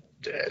enough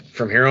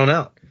from here on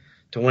out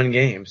to win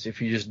games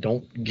if you just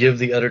don't give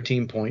the other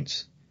team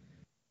points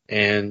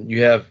and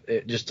you have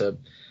just a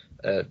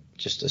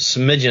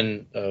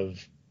smidgen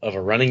of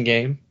a running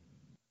game.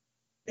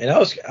 And I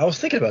was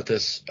thinking about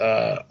this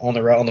on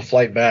the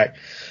flight back.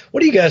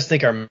 What do you guys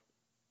think our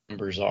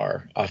numbers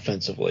are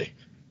offensively?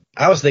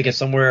 I was thinking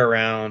somewhere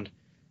around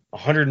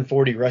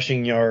 140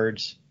 rushing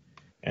yards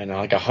and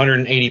like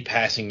 180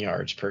 passing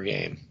yards per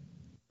game.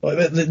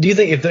 Do you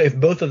think if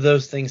both of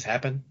those things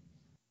happen,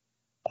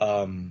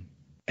 and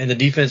the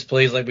defense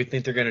plays like we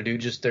think they're going to do,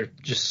 they're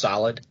just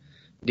solid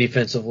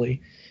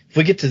defensively, if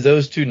we get to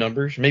those two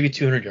numbers, maybe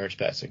 200 yards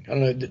passing? I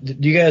don't know.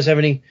 Do you guys have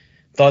any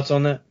thoughts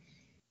on that?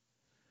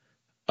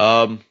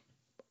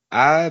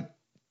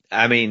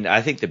 I mean,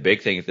 I think the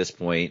big thing at this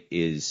point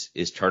is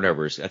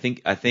turnovers. I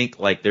think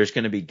like there's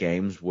going to be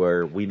games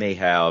where we may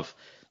have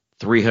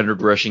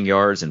 300 rushing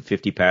yards and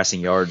 50 passing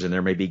yards, and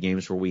there may be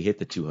games where we hit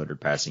the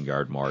 200 passing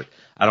yard mark.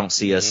 I don't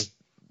see us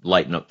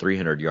lighting up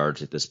 300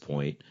 yards at this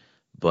point,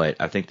 but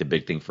I think the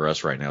big thing for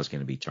us right now is going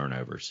to be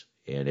turnovers.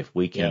 And if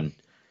we can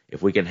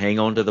hang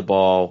on to the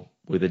ball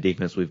with the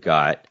defense we've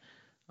got,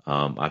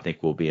 I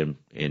think we'll be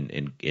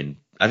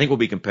I think we'll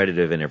be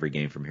competitive in every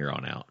game from here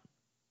on out.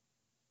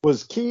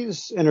 Was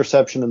Key's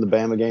interception in the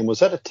Bama game, was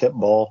that a tip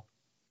ball?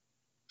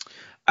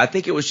 I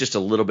think it was just a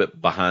little bit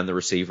behind the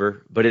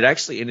receiver, but it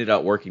actually ended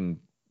up working.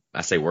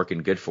 I say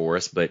working good for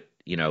us, but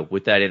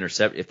with that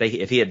intercept,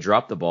 if he had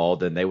dropped the ball,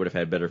 then they would have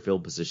had better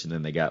field position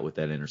than they got with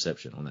that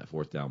interception on that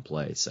fourth down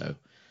play. So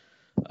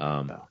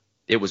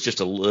it was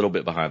just a little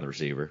bit behind the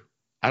receiver.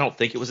 I don't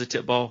think it was a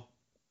tip ball,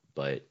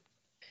 but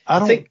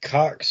I think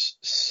Cox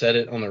said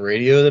it on the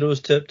radio that it was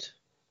tipped,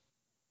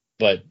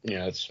 but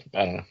I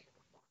don't know.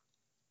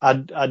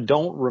 I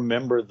don't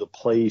remember the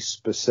play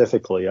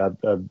specifically. I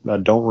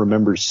don't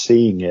remember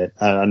seeing it.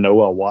 I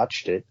know I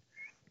watched it,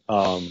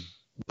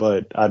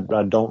 but I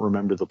don't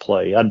remember the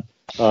play. I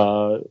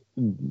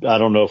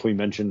don't know if we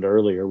mentioned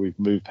earlier, we've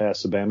moved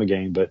past the Bama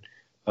game, but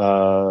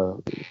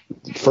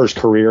first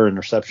career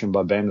interception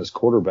by Bama's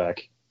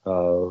quarterback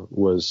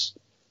was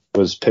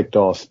picked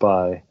off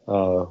by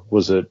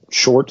was it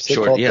Shorts?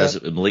 Short, yeah,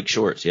 Malik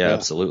Shorts. Yeah,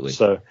 absolutely.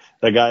 So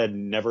that guy had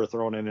never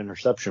thrown an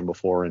interception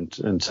before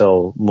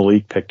until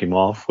Malik picked him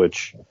off,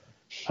 which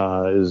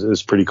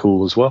is pretty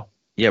cool as well.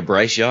 Yeah,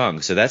 Bryce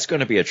Young. So that's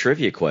going to be a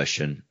trivia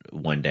question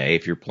one day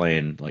if you're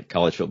playing like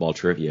college football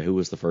trivia. Who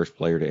was the first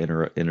player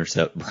to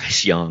intercept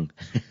Bryce Young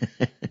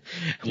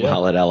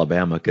while at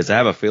Alabama? Because I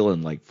have a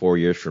feeling like 4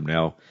 years from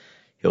now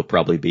he'll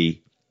probably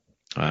be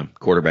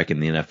quarterback in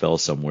the NFL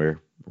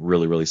somewhere.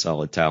 Really, really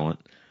solid talent.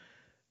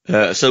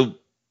 So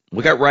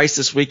we got Rice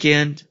this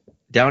weekend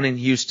down in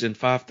Houston,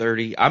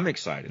 5:30. I'm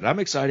excited. I'm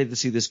excited to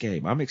see this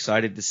game. I'm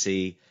excited to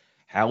see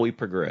how we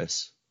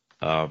progress.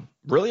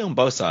 Really on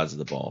both sides of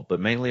the ball, but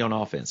mainly on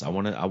offense. I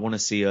want to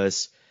see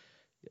us.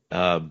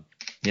 I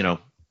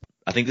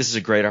think this is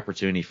a great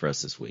opportunity for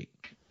us this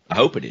week. I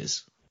hope it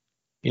is.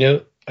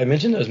 I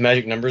mentioned those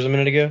magic numbers a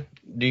minute ago.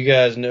 Do you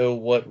guys know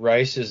what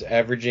Rice is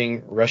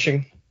averaging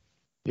rushing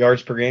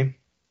yards per game?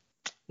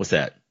 What's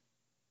that?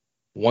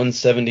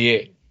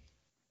 178.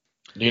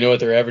 Do you know what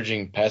they're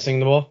averaging passing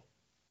the ball?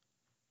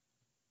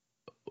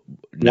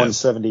 No.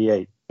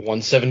 178.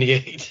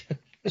 178.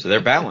 So they're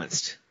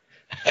balanced.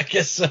 I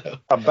guess so.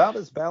 About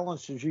as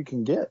balanced as you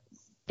can get.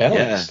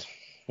 Balanced. Yeah.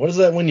 What does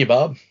that win you,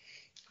 Bob?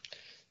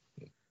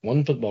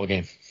 One football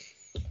game.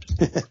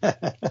 All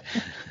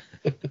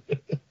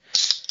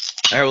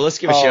right, well, let's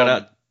give a shout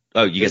out.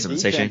 Oh, you got something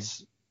to say, Shane?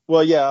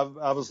 Well, yeah,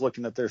 I was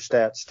looking at their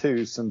stats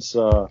too, since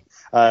I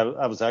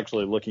was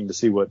actually looking to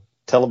see what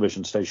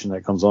television station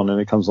that comes on, and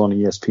it comes on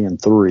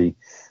ESPN3.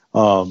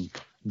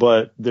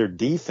 But their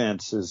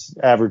defense is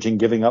averaging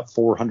giving up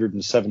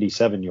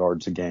 477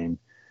 yards a game,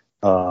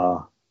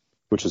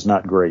 which is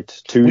not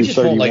great. We just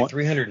hold like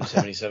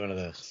 377 of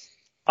those.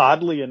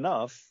 Oddly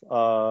enough,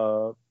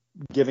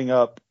 giving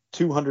up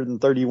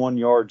 231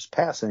 yards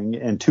passing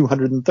and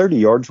 230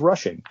 yards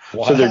rushing.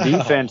 Wow. So their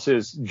defense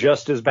is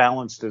just as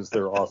balanced as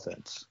their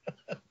offense.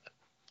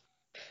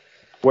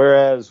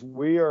 Whereas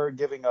we are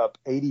giving up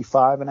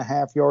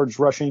 85.5 yards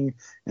rushing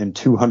and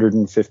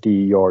 250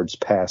 yards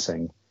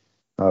passing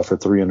for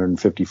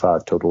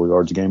 355 total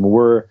yards a game.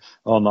 We're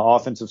on the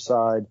offensive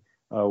side.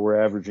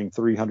 We're averaging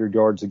 300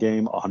 yards a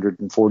game,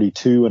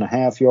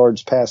 142.5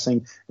 yards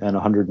passing, and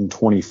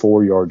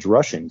 124 yards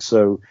rushing.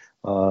 So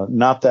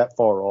not that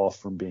far off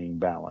from being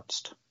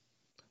balanced.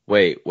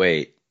 Wait.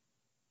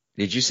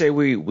 Did you say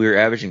we were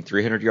averaging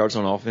 300 yards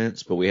on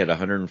offense, but we had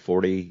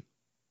 140?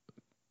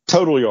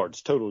 Total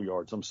yards.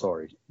 I'm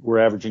sorry. We're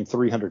averaging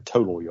 300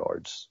 total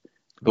yards,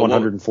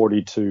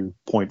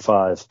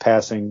 142.5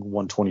 passing,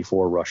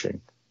 124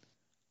 rushing.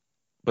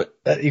 But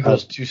that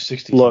equals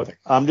 260. Look,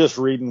 I'm just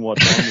reading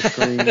what's on the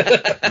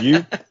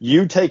screen.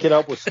 You take it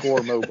up with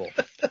Score Mobile.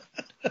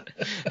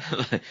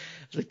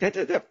 Like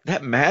that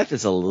math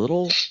is a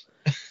little.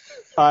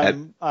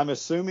 I'm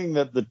assuming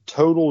that the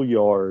total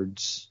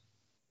yards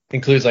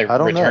includes like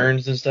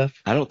returns and stuff.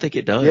 I don't think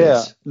it does.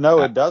 Yeah,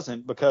 no, it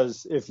doesn't,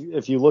 because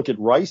if you look at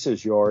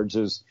Rice's yards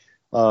is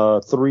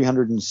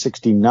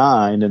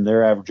 369 and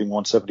they're averaging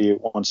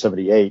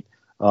 178.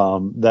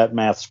 That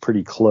math's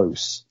pretty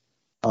close.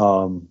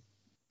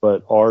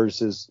 But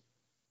ours is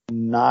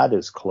not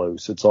as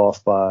close. It's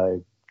off by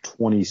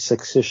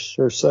 26-ish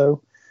or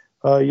so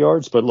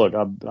yards. But look,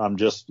 I'm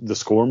just, the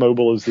Score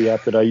Mobile is the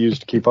app that I use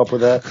to keep up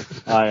with that.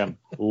 I am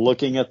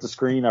looking at the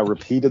screen. I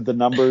repeated the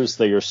numbers.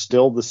 They are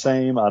still the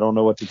same. I don't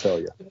know what to tell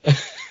you.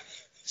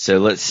 So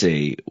let's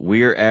see.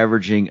 We're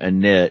averaging a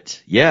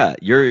net. Yeah,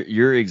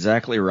 you're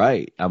exactly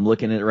right. I'm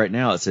looking at it right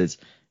now. It says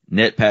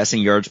net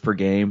passing yards per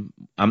game.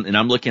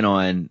 I'm looking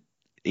on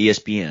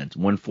ESPN,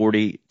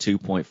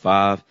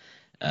 142.5.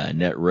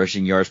 Net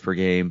rushing yards per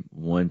game,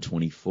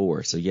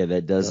 124. So, yeah,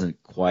 that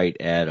doesn't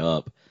quite add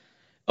up.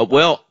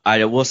 Well,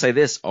 I will say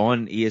this.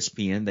 On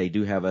ESPN, they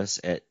do have us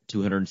at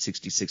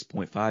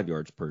 266.5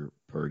 yards per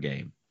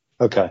game.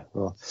 Okay.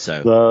 Well,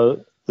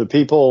 so the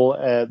people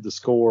at the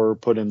Score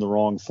put in the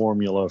wrong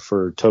formula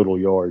for total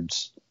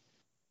yards.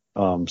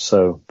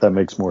 So that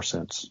makes more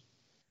sense.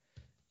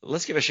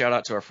 Let's give a shout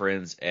out to our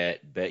friends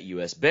at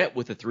BetUS. Bet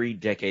with the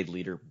 3-decade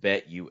leader,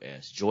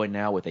 BetUS. Join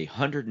now with a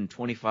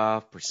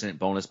 125%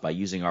 bonus by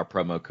using our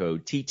promo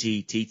code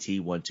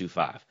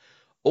TTTT125,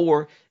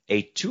 or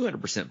a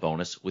 200%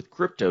 bonus with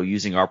crypto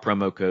using our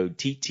promo code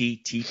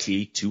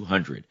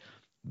TTTT200.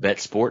 Bet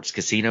sports,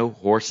 casino,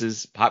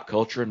 horses, pop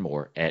culture, and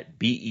more at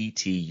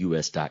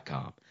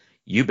betus.com.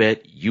 You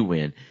bet, you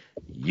win,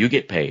 you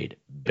get paid.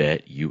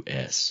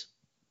 BetUS.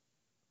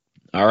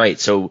 All right,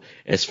 so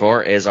as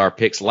far as our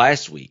picks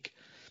last week,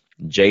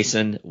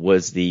 Jason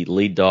was the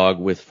lead dog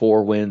with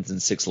 4 wins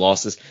and 6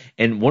 losses.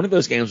 And one of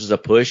those games was a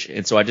push,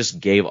 and so I just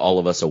gave all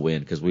of us a win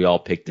because we all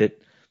picked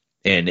it.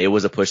 And it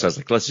was a push. I was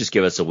like, let's just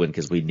give us a win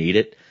because we need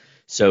it.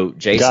 So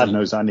Jason, God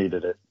knows I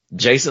needed it.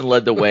 Jason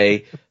led the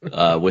way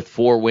with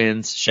 4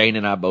 wins. Shane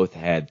and I both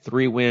had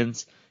 3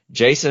 wins.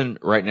 Jason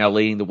right now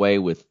leading the way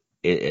with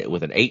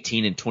an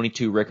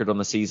 18-22 record on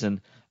the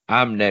season.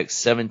 I'm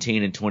next,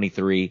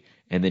 17-23.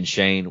 And then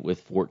Shane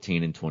with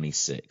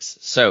 14-26.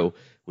 So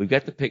we've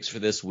got the picks for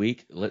this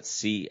week. Let's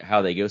see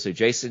how they go. So,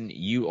 Jason,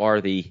 you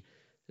are the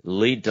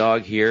lead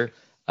dog here.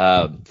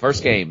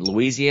 First game,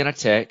 Louisiana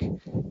Tech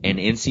and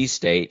NC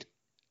State.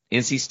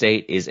 NC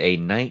State is a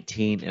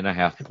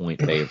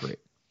 19.5-point favorite.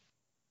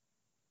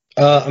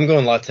 I'm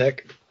going La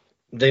Tech.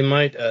 They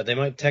might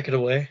tech it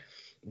away,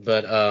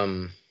 but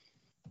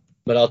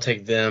I'll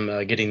take them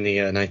getting the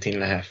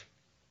 19.5.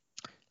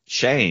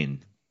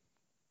 Shane.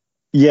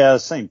 Yeah,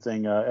 same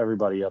thing.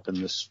 Everybody up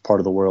in this part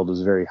of the world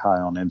is very high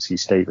on NC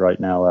State right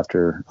now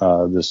after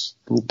this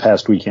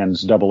past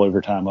weekend's double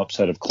overtime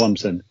upset of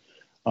Clemson.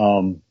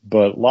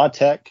 But La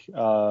Tech,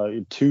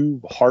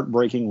 2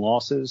 heartbreaking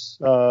losses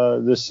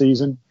this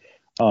season,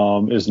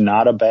 is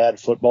not a bad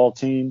football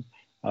team.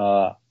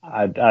 I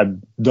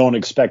don't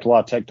expect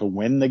La Tech to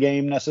win the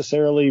game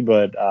necessarily,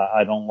 but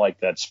I don't like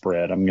that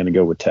spread. I'm going to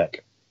go with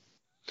Tech.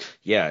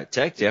 Yeah,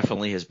 Tech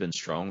definitely has been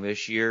strong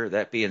this year.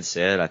 That being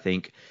said, I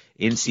think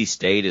NC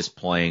State is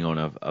playing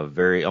on a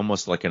very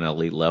almost like an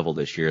elite level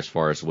this year as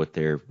far as what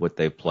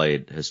they've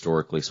played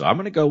historically. So I'm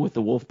going to go with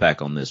the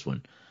Wolfpack on this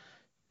one.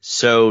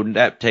 So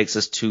that takes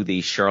us to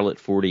the Charlotte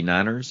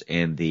 49ers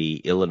and the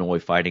Illinois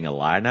Fighting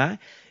Illini.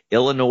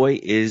 Illinois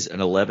is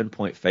an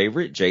 11-point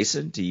favorite.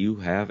 Jason, do you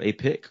have a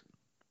pick?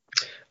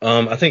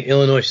 I think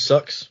Illinois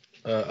sucks.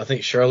 I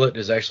think Charlotte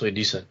is actually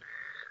decent.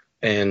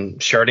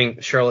 And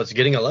Charlotte's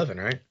getting 11,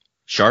 right?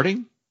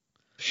 Sharding?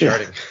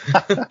 Sharding.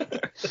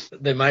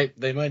 They might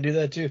do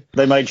that too.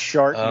 They might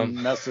shart and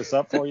mess this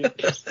up for you.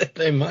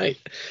 They might.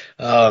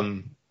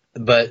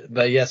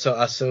 But yeah,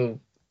 so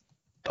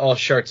all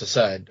sharts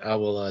aside, I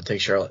will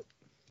take Charlotte.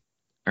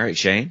 All right,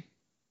 Shane?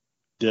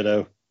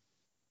 Ditto.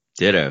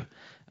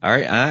 All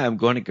right, I am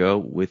going to go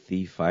with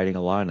the Fighting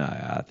Illini.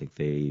 I think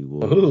they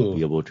will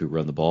be able to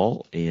run the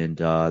ball, and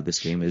this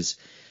game is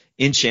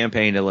in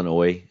Champaign,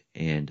 Illinois,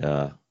 and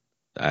so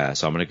I'm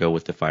going to go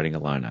with the Fighting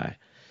Illini.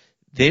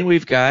 Then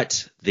we've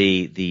got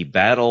the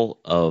battle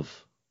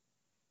of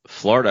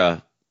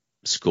Florida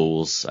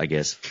schools, I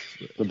guess.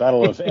 The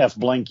battle of F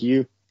blank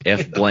U.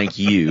 F blank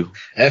U.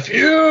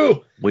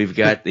 FU! We've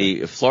got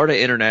the Florida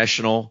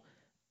International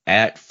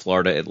at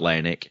Florida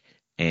Atlantic,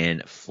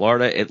 and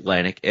Florida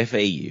Atlantic,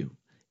 FAU,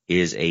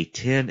 is a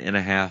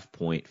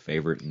 10.5-point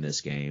favorite in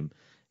this game.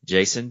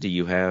 Jason, do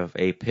you have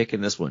a pick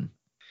in this one?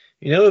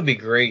 You know, it would be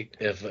great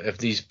if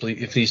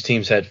these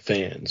teams had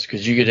fans,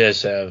 because you could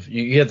just have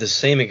the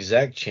same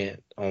exact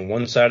chant on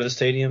one side of the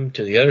stadium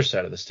to the other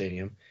side of the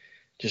stadium,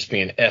 just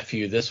being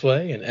FU this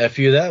way and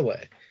FU that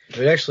way. It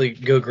would actually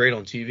go great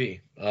on TV.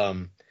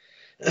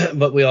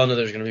 But we all know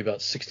there's going to be about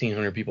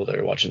 1,600 people that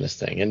are watching this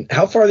thing. And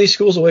how far are these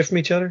schools away from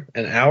each other?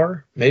 An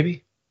hour,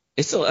 maybe?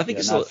 I think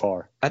it's not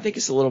far. I think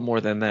it's a little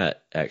more than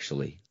that,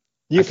 actually.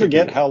 You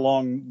forget how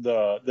long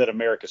that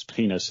America's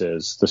penis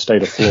is, the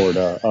state of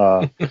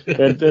Florida.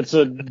 It's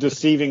a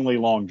deceivingly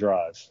long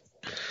drive.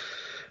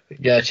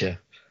 Gotcha.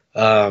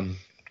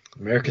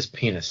 America's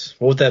penis.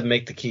 What would that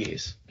make the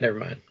Keys? Never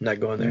mind. Not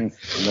going there.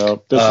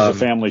 No, this is a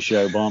family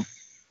show, Bump.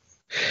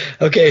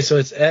 Okay, so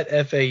it's at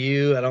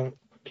FAU. I don't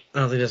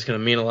think that's going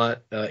to mean a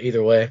lot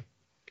either way.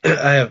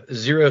 I have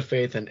zero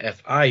faith in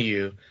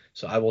FIU,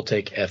 so I will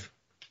take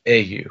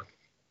FAU.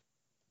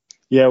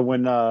 Yeah,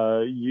 when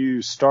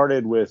you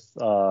started with,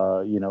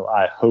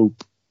 I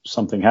hope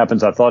something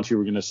happens, I thought you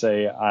were going to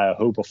say, I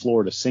hope a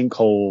Florida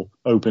sinkhole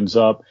opens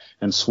up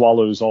and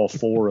swallows all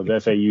 4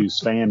 of FAU's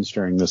fans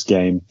during this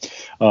game.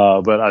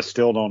 But I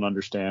still don't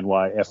understand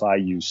why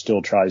FIU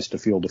still tries to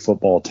field a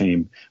football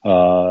team.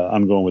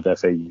 I'm going with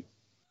FAU.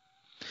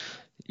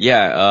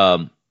 Yeah,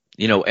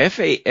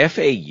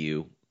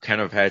 FAU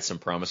kind of had some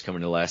promise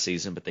coming to last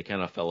season, but they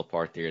kind of fell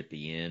apart there at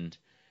the end.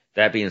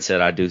 That being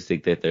said, I do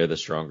think that they're the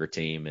stronger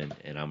team, and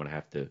I'm going to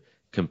have to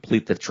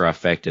complete the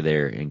trifecta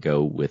there and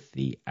go with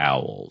the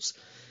Owls.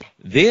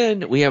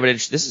 Then we have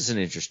this is an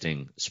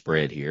interesting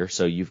spread here.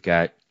 So you've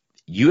got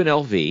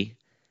UNLV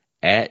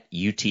at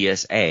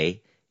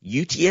UTSA.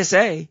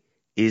 UTSA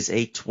is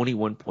a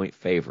 21-point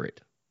favorite.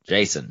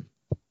 Jason.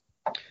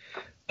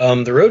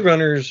 The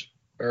Roadrunners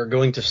are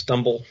going to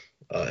stumble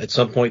at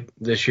some point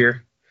this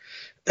year,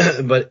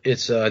 but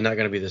it's not going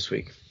to be this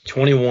week.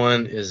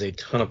 21 is a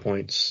ton of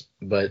points,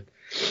 but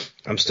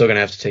I'm still going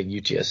to have to take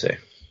UTSA.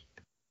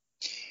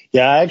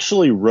 Yeah, I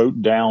actually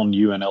wrote down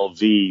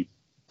UNLV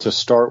to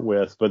start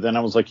with, but then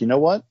I was like, you know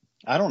what?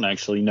 I don't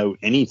actually know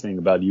anything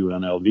about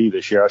UNLV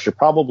this year. I should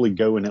probably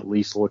go and at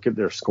least look at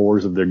their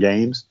scores of their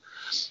games.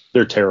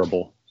 They're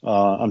terrible.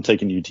 I'm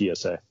taking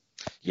UTSA.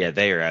 Yeah,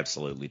 they are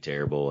absolutely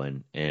terrible,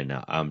 and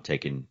I'm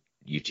taking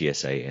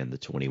UTSA and the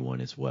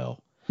 21 as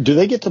well. Do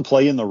they get to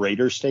play in the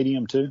Raiders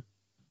Stadium too?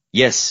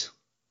 Yes.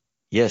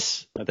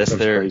 That's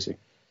their crazy.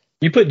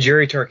 You put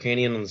Jerry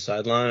Tarkanian on the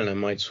sideline, and I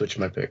might switch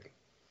my pick.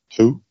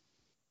 Who?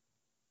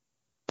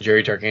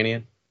 Jerry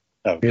Tarkanian.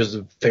 Oh. He was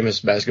the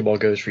famous basketball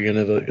coach for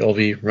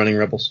UNLV Running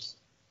Rebels.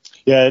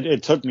 Yeah,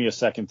 it took me a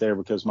second there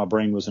because my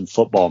brain was in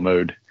football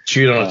mode.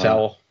 Shoot on a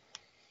towel.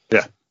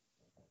 Yeah.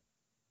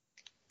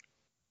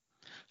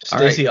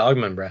 Stacey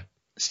Augmon, bruh.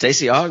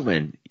 Stacey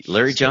Augmon,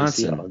 Larry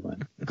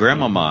Johnson,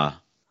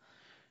 Grandmama.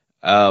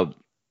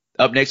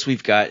 Up next,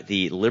 we've got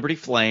the Liberty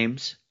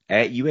Flames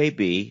at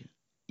UAB.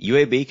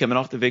 UAB, coming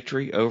off the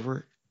victory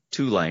over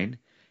Tulane,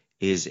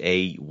 is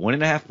a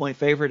 1.5 point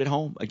favorite at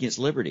home against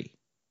Liberty.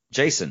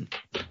 Jason.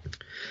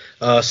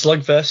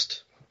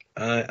 Slugfest.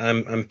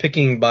 I'm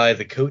picking by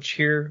the coach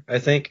here, I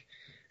think.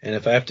 And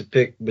if I have to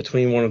pick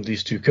between one of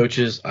these two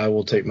coaches, I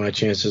will take my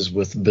chances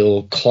with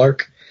Bill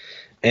Clark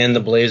and the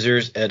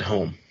Blazers at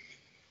home.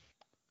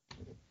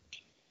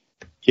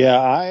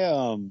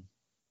 Yeah,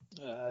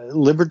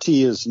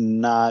 Liberty is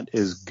not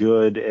as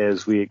good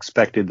as we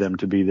expected them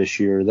to be this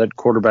year. That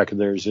quarterback of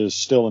theirs is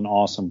still an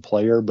awesome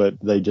player, but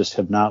they just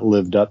have not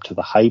lived up to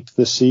the hype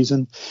this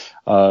season.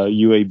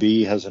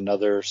 UAB has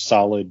another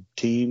solid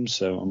team,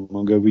 so I'm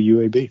going to go with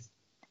UAB.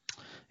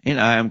 And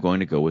I am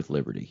going to go with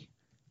Liberty.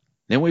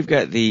 Then we've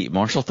got the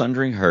Marshall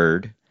Thundering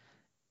Herd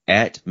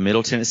at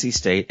Middle Tennessee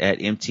State at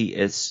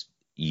MTSU,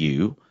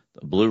 the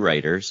Blue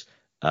Raiders.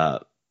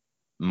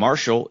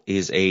 Marshall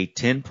is a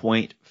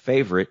 10-point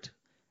favorite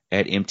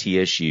at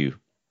MTSU.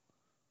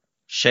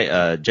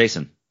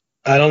 Jason.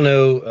 I don't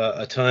know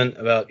a ton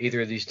about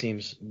either of these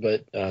teams,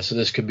 but so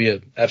this could be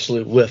an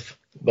absolute whiff.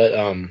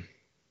 But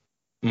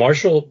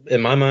Marshall,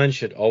 in my mind,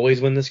 should always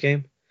win this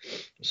game.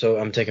 So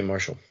I'm taking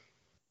Marshall.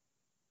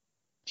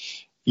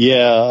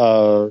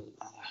 Yeah,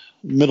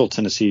 Middle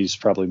Tennessee is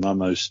probably my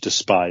most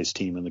despised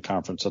team in the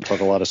conference. I talk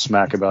a lot of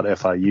smack about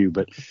FIU,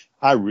 but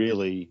I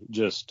really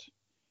just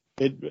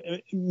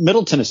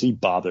Middle Tennessee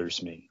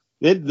bothers me.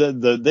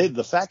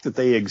 The fact that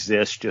they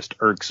exist just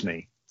irks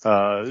me.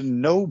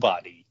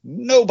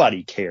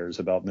 Nobody cares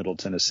about Middle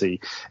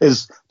Tennessee.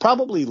 Is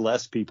probably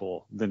less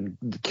people than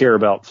care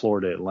about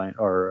Florida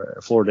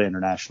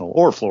International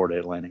or Florida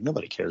Atlantic.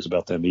 Nobody cares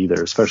about them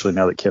either, especially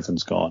now that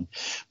Kiffin's gone.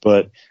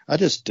 But I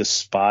just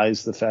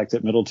despise the fact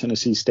that Middle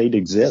Tennessee State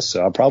exists.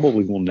 So I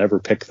probably will never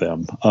pick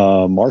them.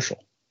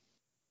 Marshall.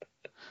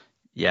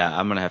 Yeah,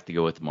 I'm going to have to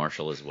go with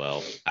Marshall as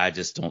well. I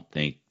just don't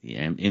think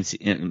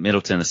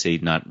Middle Tennessee,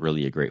 not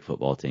really a great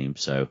football team.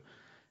 So,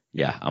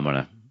 yeah, I'm going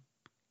to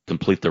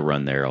complete the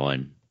run there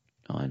on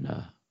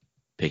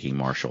picking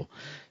Marshall.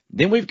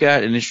 Then we've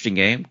got an interesting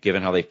game,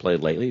 given how they've played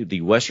lately.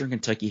 The Western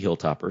Kentucky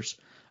Hilltoppers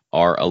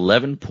are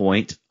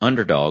 11-point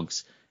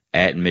underdogs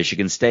at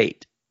Michigan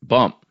State.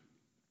 Bump.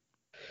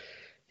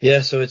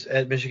 Yeah, so it's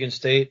at Michigan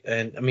State,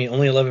 and I mean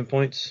only 11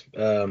 points.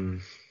 Give me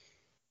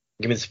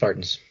the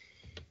Spartans.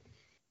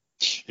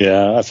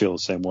 Yeah, I feel the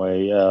same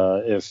way.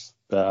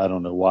 I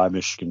don't know why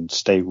Michigan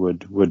State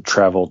would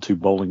travel to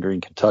Bowling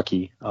Green,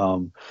 Kentucky.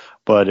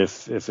 But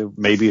if it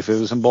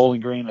was in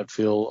Bowling Green, I'd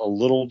feel a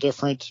little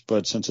different.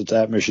 But since it's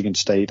at Michigan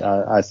State,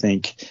 I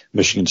think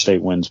Michigan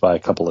State wins by a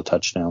couple of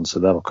touchdowns, so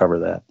that'll cover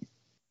that.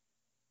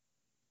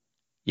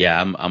 Yeah,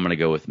 I'm going to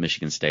go with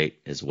Michigan State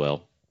as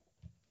well.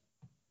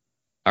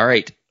 All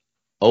right,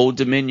 Old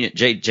Dominion.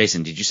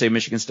 Jason, did you say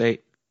Michigan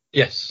State?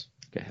 Yes.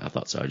 Okay, I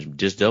thought so. I was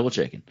just double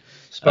checking.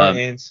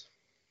 Spartans.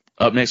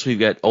 Up next, we've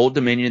got Old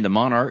Dominion, the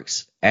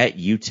Monarchs at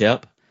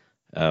UTEP,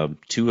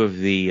 two of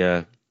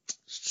the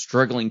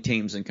struggling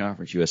teams in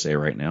Conference USA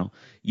right now.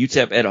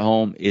 UTEP at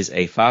home is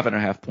a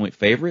 5.5 point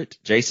favorite.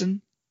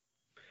 Jason?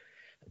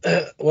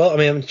 Well, I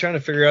mean, I'm trying to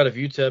figure out if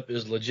UTEP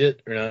is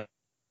legit or not.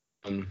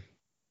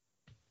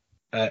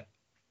 I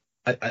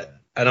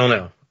don't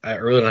know. I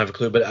really don't have a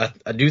clue, but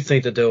I do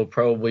think that they'll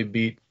probably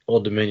beat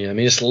Old Dominion. I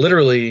mean, it's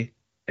literally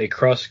a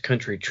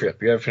cross-country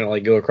trip. You have to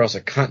go across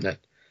a continent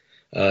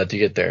to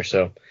get there.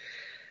 So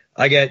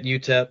I got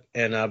UTEP,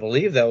 and I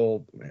believe that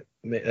will,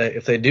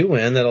 if they do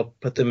win, that'll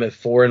put them at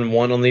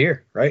 4-1 on the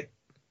year, right?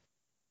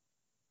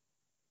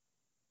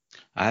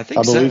 I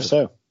believe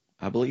so.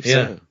 I believe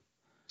yeah. so.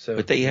 So,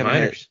 but they haven't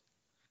minors.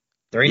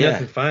 There ain't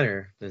nothing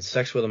finer than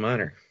sex with a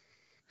minor.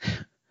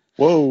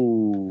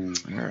 Whoa!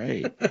 All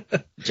right,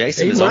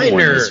 Jason is on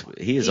one.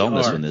 He is on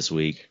this one this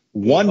week.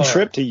 One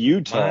trip to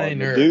Utah,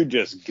 and the dude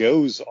just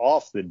goes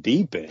off the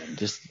deep end.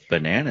 Just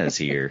bananas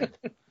here.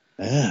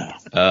 Yeah.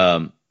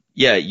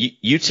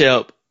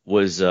 UTEP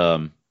was,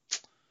 but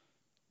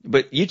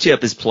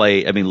UTEP has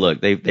played. I mean,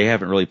 look, they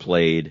haven't really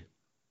played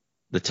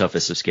the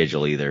toughest of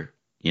schedule either.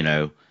 You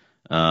know,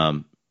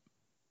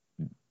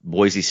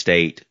 Boise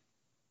State,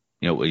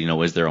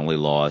 was their only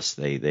loss.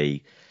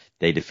 They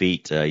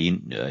defeat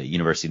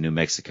University of New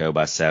Mexico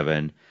by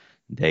 7.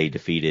 They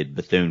defeated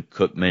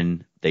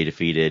Bethune-Cookman. They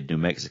defeated New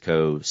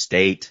Mexico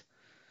State.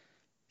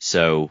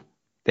 So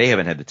they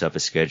haven't had the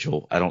toughest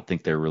schedule. I don't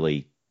think they're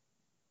 3-1,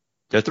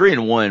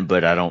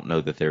 but I don't know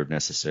that they're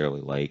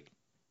necessarily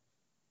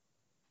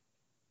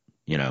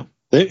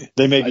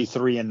They may be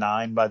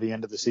 3-9 by the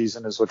end of the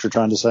season, is what you're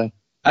trying to say?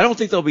 I don't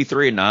think they'll be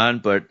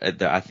 3-9,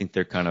 but I think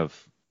they're kind of.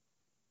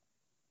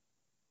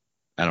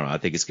 I don't know. I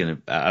think it's gonna.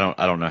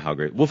 I don't know how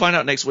great. We'll find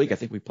out next week. I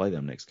think we play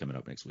them coming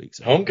up next week.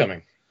 So.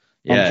 Homecoming.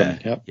 Yeah.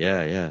 Homecoming, yep.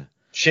 Yeah.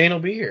 Shane will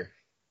be here.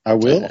 I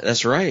will.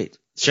 That's right.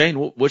 Shane,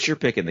 what's your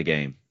pick in the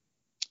game?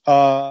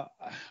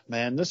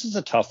 Man, this is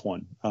a tough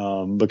one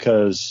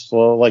because,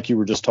 well, like you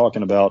were just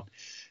talking about,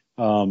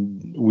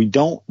 we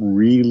don't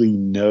really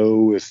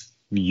know if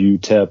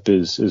UTEP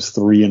is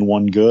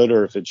 3-1 good,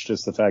 or if it's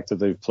just the fact that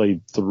they've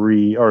played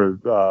 3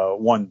 or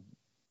one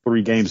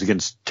 3 games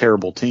against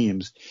terrible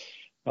teams.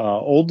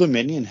 Old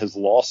Dominion has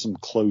lost some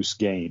close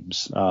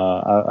games.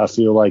 I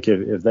feel like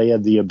if they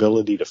had the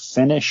ability to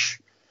finish,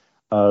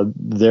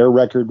 their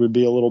record would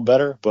be a little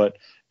better, but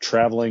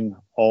traveling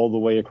all the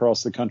way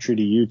across the country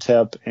to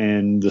UTEP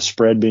and the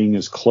spread being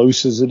as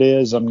close as it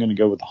is, I'm going to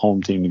go with the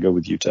home team to go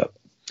with UTEP.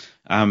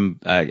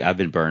 I've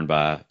been burned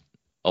by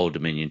Old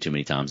Dominion too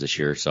many times this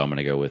year, so I'm going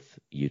to go with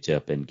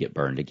UTEP and get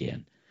burned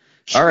again.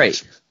 All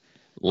right.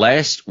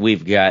 Last,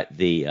 we've got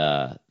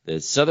the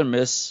Southern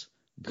Miss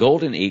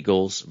Golden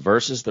Eagles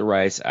versus the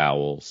Rice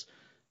Owls.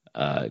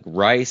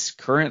 Rice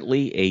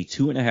currently a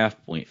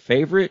 2.5-point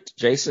favorite.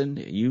 Jason,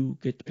 you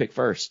get to pick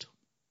first.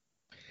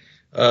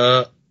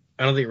 I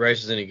don't think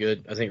Rice is any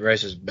good. I think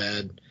Rice is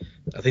bad.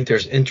 I think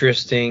there's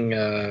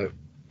interesting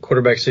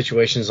quarterback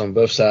situations on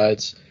both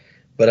sides,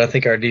 but I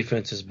think our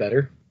defense is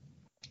better.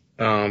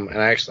 And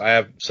I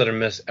have Southern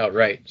Miss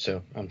outright,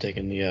 so I'm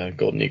taking the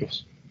Golden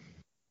Eagles.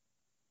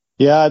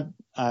 Yeah,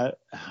 I'm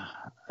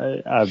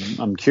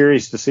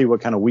curious to see what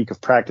kind of week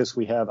of practice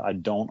we have. I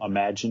don't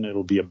imagine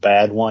it'll be a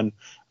bad one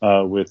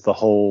with the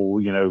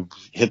whole,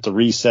 hit the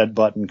reset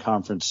button.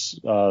 Conference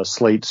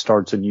slate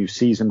starts a new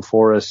season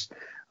for us.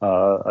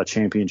 A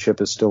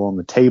championship is still on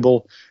the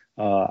table.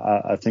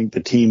 I think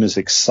the team is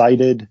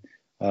excited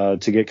to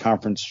get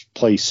conference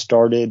play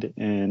started,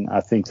 and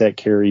I think that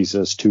carries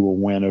us to a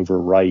win over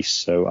Rice.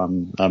 So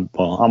I'm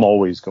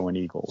always going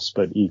Eagles,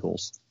 but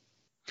Eagles.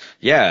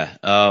 Yeah.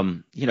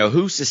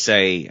 Who's to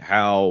say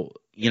how,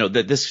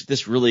 that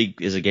this really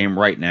is a game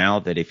right now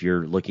that if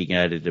you're looking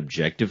at it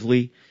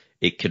objectively,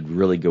 it could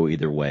really go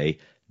either way.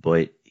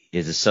 But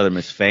as a Southern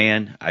Miss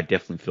fan, I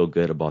definitely feel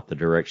good about the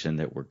direction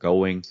that we're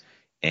going.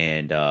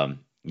 And,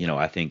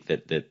 I think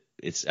that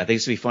it's going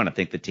to be fun. I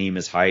think the team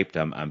is hyped.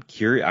 I'm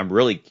curious. I'm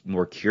really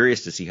more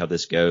curious to see how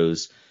this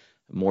goes,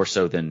 more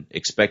so than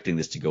expecting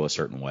this to go a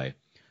certain way.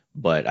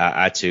 But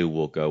I too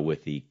will go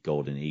with the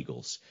Golden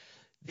Eagles.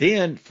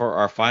 Then for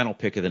our final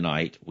pick of the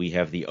night, we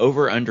have the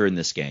over-under in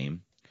this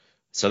game,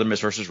 Southern Miss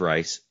versus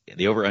Rice.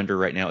 The over-under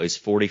right now is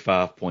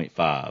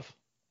 45.5.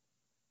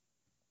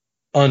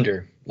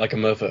 Under, like a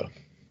mofo.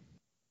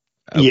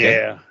 Okay.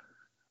 Yeah,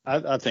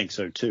 I think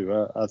so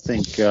too. I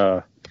think,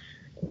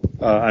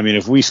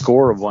 if we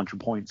score a bunch of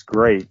points,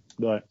 great,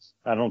 but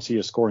I don't see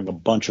us scoring a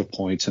bunch of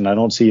points, and I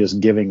don't see us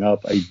giving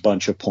up a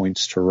bunch of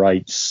points to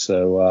Rice.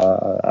 So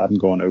I'm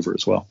going over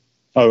as well.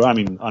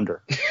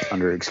 Under,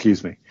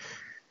 excuse me.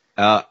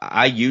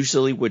 I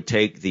usually would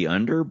take the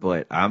under,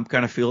 but I'm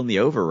kind of feeling the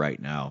over right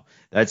now.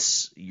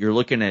 You're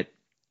looking at,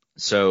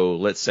 so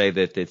let's say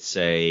that let's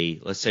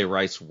say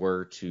Rice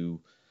were to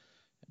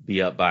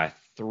be up by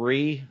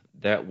 3,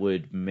 that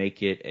would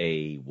make it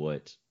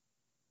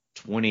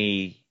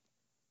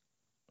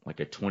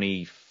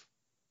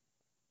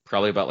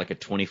probably about like a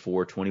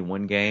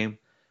 24-21 game,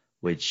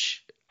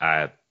 which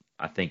I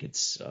think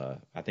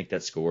I think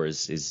that score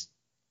is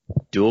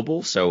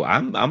doable. So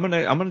I'm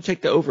gonna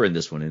take the over in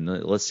this one, and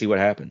let's see what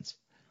happens.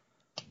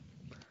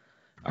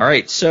 All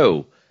right,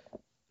 so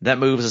that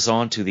moves us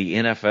on to the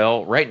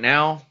NFL. Right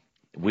now,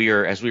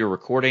 as we are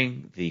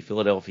recording, the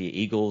Philadelphia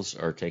Eagles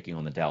are taking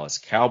on the Dallas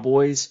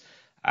Cowboys.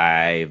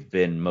 I've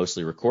been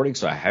mostly recording,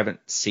 so I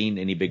haven't seen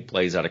any big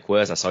plays out of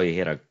Quez. I saw he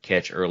had a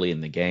catch early in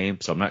the game,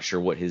 so I'm not sure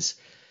what his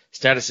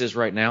status is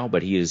right now,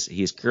 but he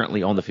is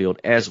currently on the field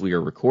as we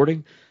are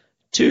recording.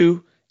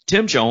 2,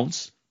 Tim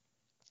Jones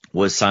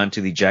was signed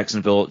to the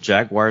Jacksonville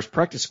Jaguars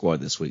practice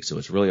squad this week, so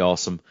it's really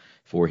awesome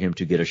for him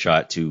to get a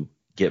shot to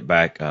get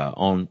back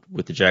on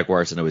with the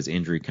Jaguars. I know his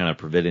injury kind of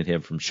prevented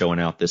him from showing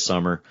out this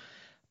summer,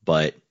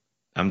 but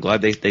I'm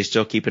glad they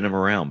still keeping him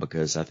around,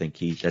 because I think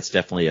that's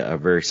definitely a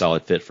very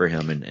solid fit for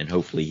him, and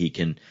hopefully he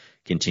can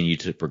continue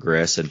to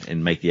progress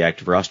and make the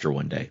active roster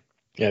one day.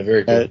 Yeah,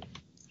 very good.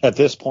 At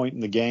this point in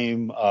the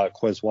game,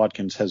 Quez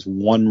Watkins has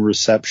 1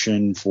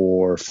 reception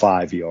for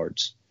 5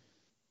 yards.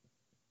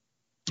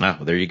 Ah,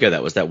 well, there you go.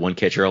 That was that one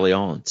catch early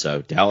on.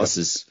 So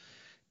Dallas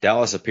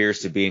appears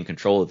to be in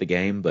control of the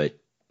game, but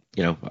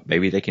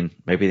maybe they can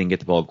get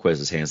the ball in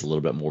Quez's hands a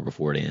little bit more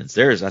before it ends.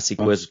 I see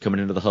Quez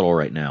coming into the huddle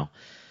right now.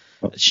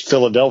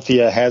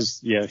 Philadelphia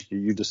has,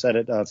 you just said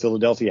it.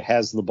 Philadelphia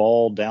has the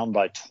ball down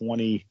by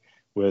 20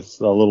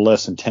 with a little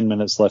less than 10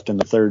 minutes left in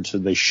the third, so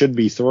they should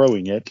be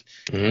throwing it.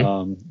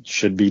 Mm-hmm.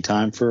 Should be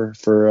time for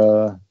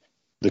the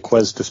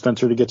Quez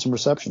dispenser to get some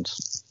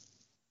receptions.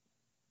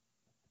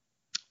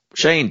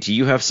 Shane, do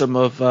you have some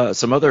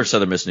other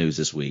Southern Miss news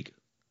this week?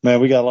 Man,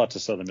 we got lots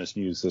of Southern Miss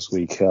news this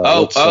week.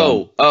 Hold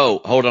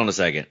on a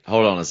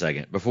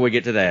second. Before we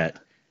get to that,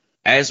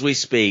 as we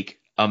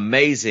speak,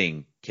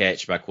 amazing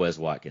catch by Quez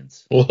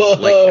Watkins.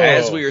 Whoa.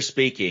 As we were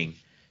speaking,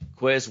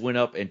 Quez went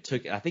up and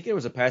took, I think it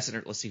was a pass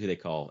let's see who they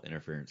call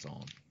interference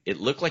on. It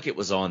looked like it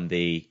was on are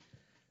they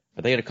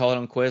going to call it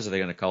on Quez, or are they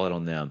going to call it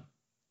on them?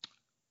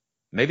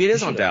 Maybe it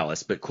is on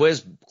Dallas, but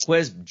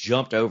Quez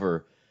jumped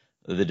over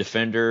the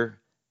defender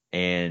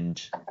and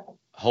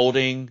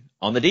holding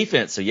on the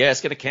defense. So yeah,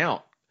 it's going to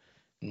count.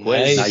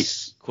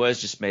 Nice. Quez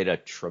just made a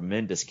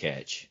tremendous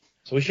catch.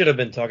 So we should have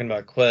been talking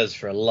about Quez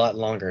for a lot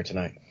longer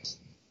tonight.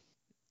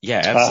 Yeah,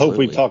 absolutely. I hope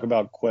we talk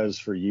about Quez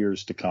for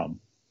years to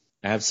come.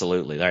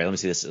 Absolutely. All right, let me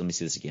see this. Let me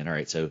see this again. All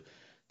right, so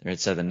they're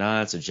inside the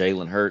 9. So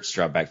Jalen Hurts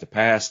drop back the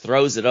pass,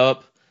 throws it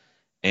up,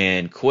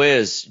 and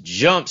Quez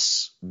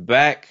jumps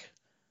back.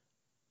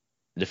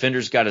 The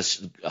defender's got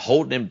us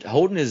holding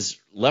his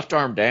left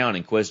arm down,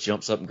 and Quez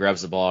jumps up and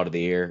grabs the ball out of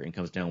the air and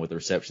comes down with a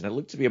reception. That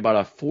looked to be about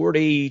a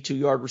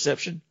 42-yard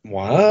reception.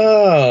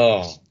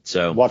 Wow.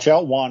 So watch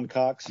out, Juan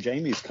Cox.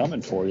 Jamie's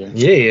coming for you.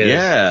 Yeah, he is.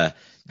 Yeah.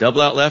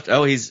 Double out left.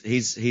 Oh,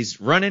 he's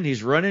running.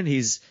 He's running.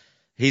 He's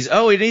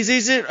out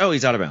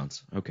of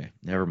bounds. Okay,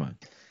 never mind.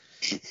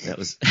 That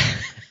was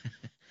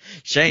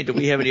Shane. Do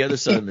we have any other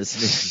Southern Miss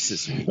news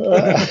this week?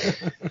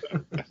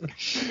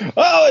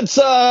 It's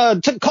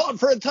caught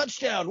for a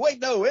touchdown. Wait,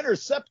 no,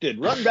 intercepted.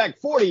 Run back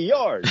 40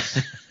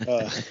 yards.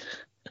 Yeah,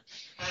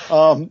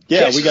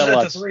 we got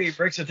lots. 3,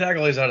 breaks the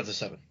tackle. He's out at the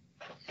 7.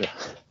 Yeah.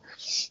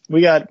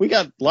 We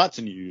got lots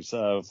of news.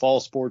 Fall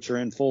sports are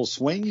in full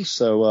swing.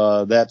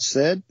 So that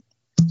said,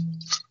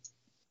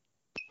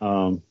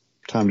 time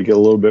to get a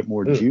little bit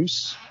more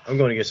juice. I'm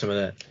going to get some of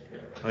that.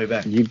 I'll be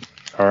back.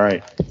 All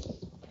right.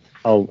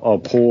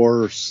 I'll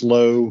pour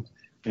slow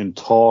and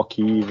talk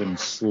even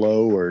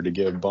slower to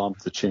give Bump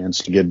the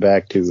chance to get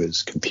back to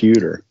his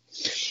computer.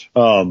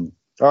 All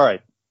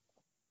right.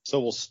 So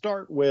we'll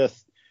start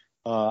with,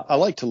 I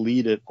like to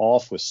lead it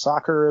off with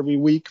soccer every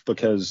week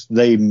because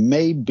they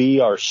may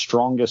be our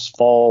strongest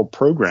fall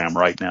program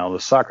right now.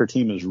 The soccer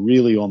team is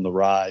really on the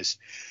rise.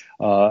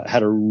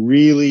 Had a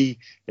really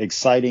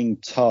exciting,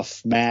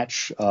 tough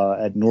match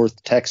at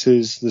North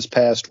Texas this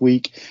past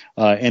week.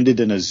 Ended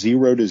in a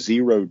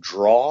 0-0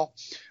 draw.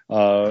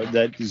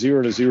 That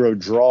 0-0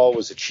 draw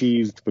was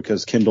achieved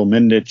because Kendall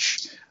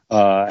Mendich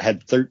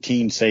had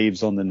 13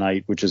 saves on the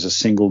night, which is a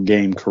single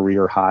game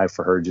career high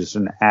for her. Just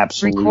an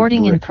absolute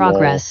recording in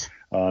progress.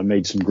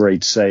 Made some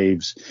great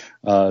saves.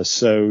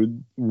 So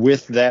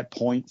with that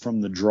point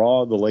from the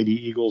draw, the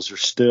Lady Eagles are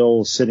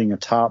still sitting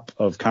atop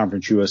of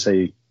Conference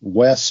USA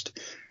West,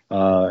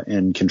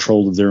 and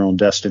control of their own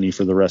destiny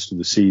for the rest of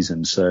the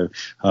season. So,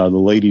 the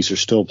ladies are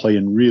still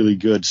playing really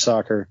good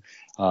soccer.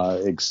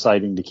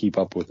 Exciting to keep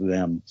up with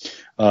them.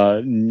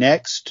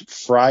 Next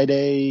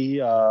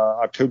Friday,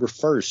 October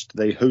 1st,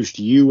 they host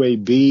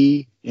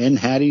UAB in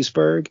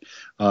Hattiesburg.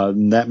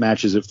 That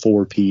match is at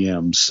 4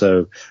 p.m.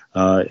 So,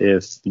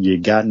 if you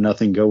got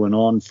nothing going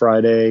on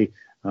Friday,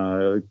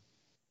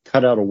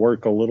 cut out of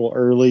work a little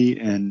early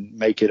and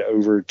make it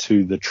over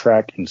to the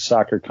track and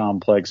soccer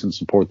complex and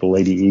support the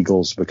Lady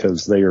Eagles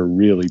because they are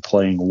really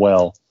playing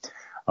well.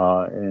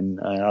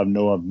 And I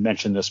know I've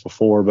mentioned this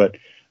before, but,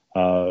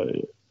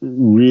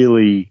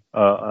 really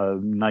a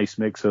nice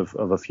mix of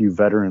a few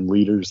veteran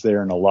leaders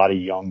there and a lot of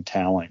young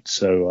talent.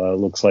 So it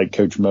looks like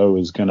Coach Mo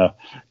is going to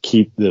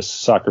keep this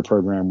soccer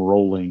program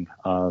rolling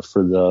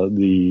for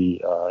the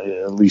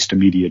at least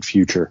immediate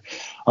future.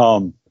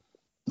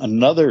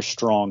 Another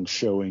strong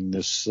showing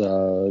this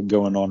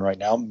going on right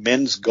now,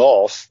 men's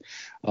golf.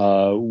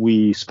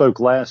 We spoke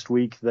last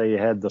week. They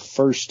had the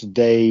first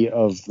day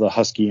of the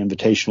Husky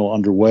Invitational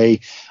underway.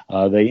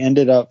 They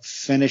ended up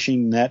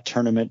finishing that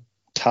tournament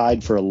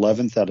tied for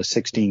 11th out of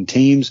 16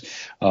 teams.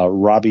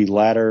 Robbie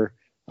Latter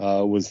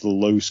was the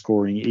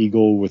low-scoring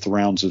Eagle with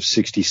rounds of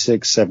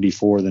 66,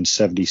 74, then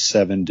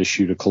 77 to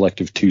shoot a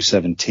collective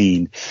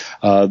 217.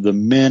 The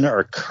men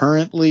are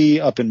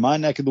currently up in my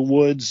neck of the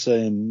woods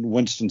in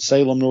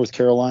Winston-Salem, North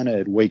Carolina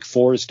at Wake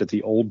Forest at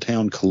the Old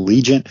Town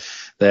Collegiate.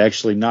 They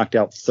actually knocked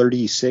out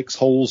 36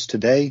 holes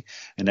today,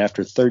 and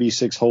after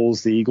 36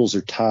 holes, the Eagles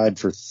are tied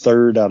for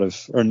third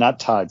not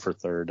tied for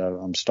third.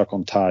 I'm stuck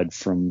on tied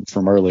from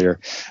earlier.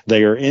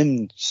 They are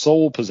in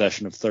sole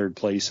possession of third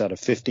place out of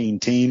 15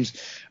 teams.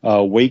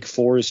 Wake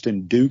Forest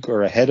and Duke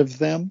are ahead of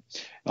them.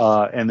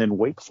 And then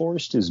Wake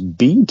Forest is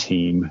B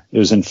team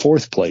is in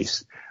fourth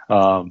place.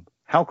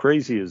 How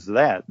crazy is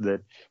that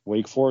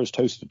Wake Forest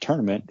hosts a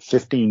tournament,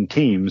 15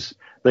 teams.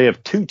 They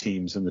have 2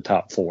 teams in the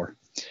top 4.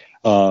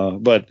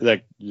 But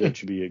that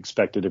should be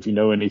expected. If you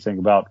know anything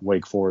about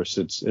Wake Forest,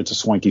 it's a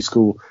swanky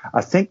school.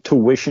 I think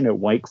tuition at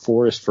Wake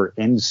Forest for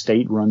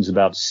in-state runs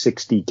about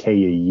 $60K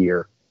a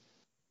year.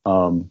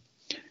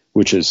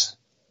 Which is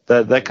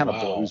that kind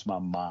of blows my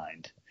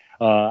mind.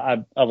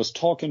 I was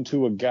talking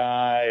to a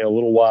guy a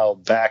little while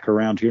back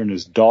around here, and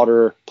his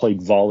daughter played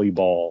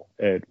volleyball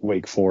at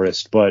Wake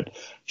Forest, but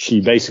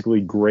she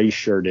basically gray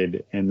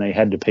shirted, and they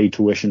had to pay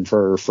tuition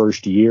for her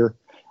first year.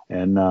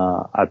 And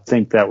I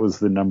think that was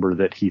the number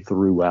that he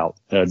threw out.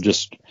 I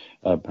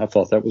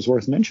thought that was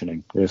worth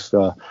mentioning. If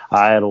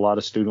I had a lot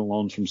of student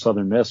loans from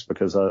Southern Miss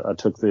because I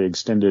took the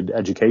extended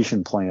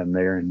education plan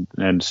there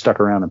and stuck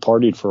around and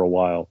partied for a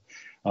while.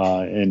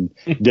 And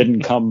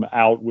didn't come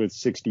out with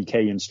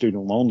 $60K in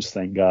student loans,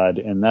 thank God.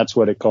 And that's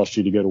what it cost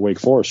you to go to Wake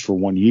Forest for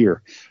 1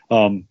 year.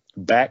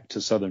 Back to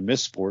Southern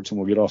Miss sports, and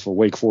we'll get off of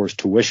Wake Forest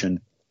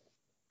tuition.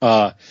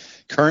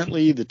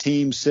 Currently, the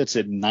team sits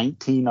at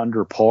 19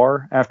 under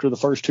par after the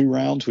first 2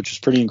 rounds, which is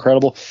pretty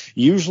incredible.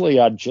 Usually,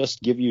 I'd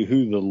just give you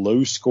who the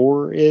low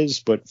scorer is,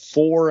 but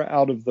 4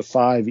 out of the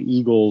 5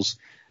 Eagles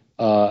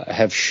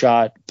have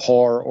shot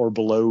par or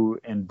below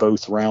in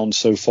both rounds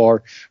so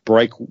far.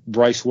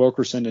 Bryce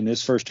Wilkerson in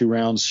his first 2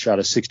 rounds shot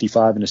a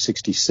 65 and a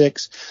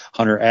 66.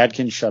 Hunter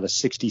Adkins shot a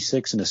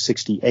 66 and a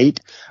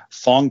 68.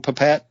 Phong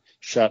Papat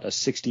shot a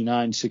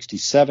 69,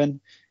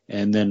 67.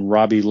 And then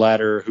Robbie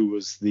Latter, who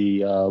was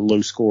the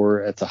low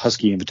scorer at the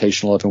Husky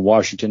Invitational up in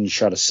Washington,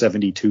 shot a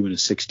 72 and a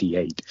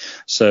 68.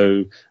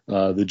 So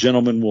the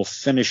gentlemen will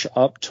finish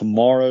up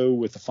tomorrow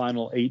with the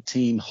final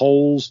 18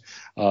 holes.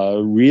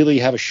 Really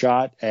have a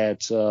shot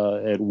at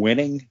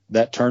winning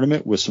that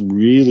tournament with some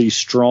really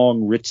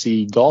strong,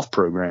 ritzy golf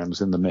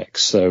programs in the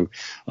mix. So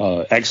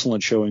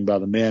excellent showing by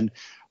the men.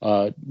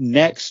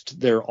 Next,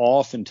 they're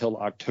off until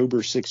October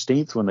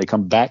 16th when they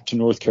come back to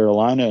North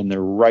Carolina, and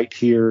they're right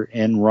here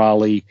in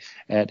Raleigh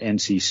at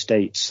NC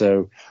State.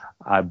 So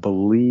I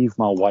believe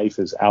my wife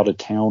is out of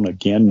town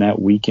again that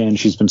weekend.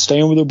 She's been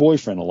staying with her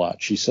boyfriend a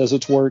lot. She says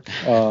it's work,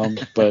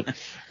 but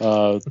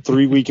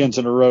 3 weekends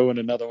in a row and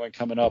another one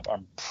coming up,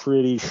 I'm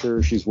pretty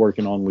sure she's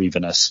working on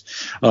leaving us.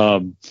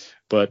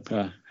 But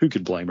who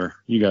could blame her?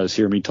 You guys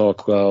hear me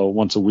talk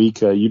once a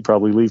week. You'd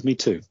probably leave me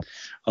too.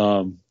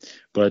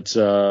 But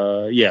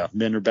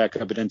men are back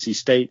up at NC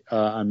State.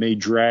 I may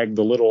drag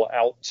the little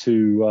out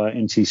to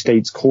NC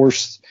State's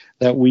course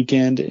that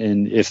weekend,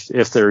 and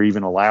if they're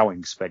even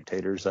allowing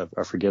spectators, I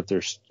forget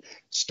there's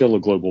still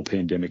a global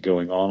pandemic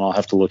going on. I'll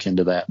have to look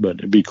into that, but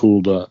it'd be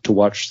cool to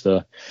watch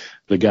the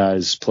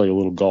guys play a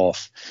little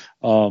golf.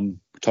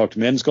 Talked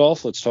men's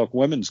golf. Let's talk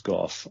women's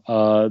golf.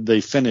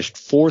 They finished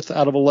 4th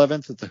out of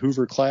 11th at the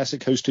Hoover Classic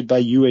hosted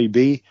by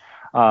UAB.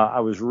 I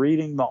was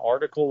reading the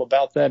article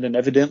about that, and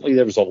evidently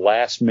there was a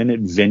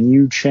last-minute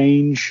venue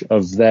change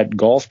of that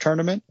golf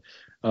tournament.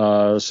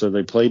 So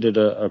they played at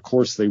a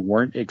course they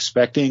weren't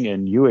expecting,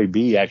 and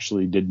UAB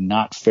actually did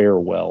not fare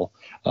well.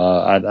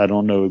 I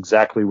don't know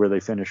exactly where they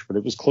finished, but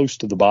it was close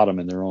to the bottom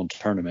in their own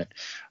tournament.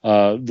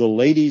 The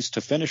ladies,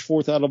 to finish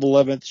 4th out of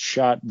 11th,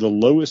 shot the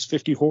lowest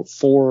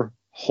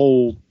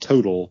 54-hole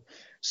total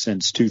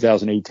since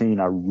 2018.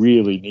 I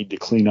really need to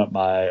clean up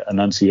my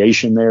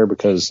enunciation there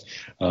because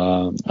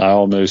I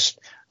almost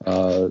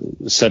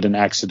said an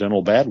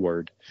accidental bad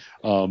word.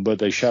 But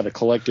they shot a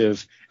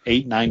collective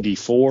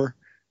 894.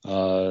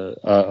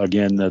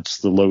 Again, that's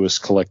the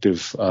lowest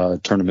collective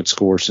tournament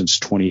score since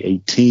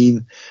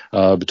 2018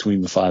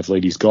 between the 5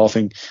 ladies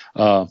golfing.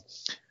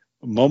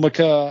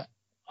 Momika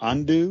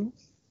Andu,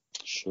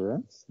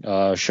 sure.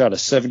 Shot a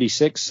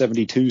 76,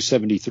 72,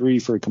 73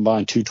 for a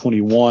combined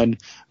 221.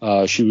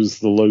 She was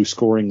the low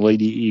scoring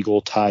Lady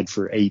Eagle, tied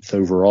for 8th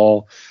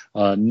overall.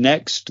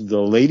 Next, the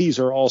ladies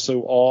are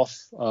also off.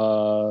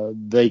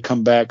 They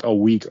come back a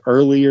week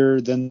earlier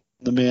than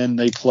the men.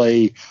 They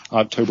play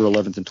October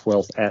 11th and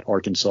 12th at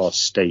Arkansas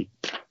State.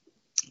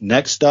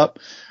 Next up,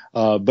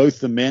 both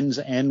the men's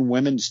and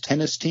women's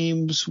tennis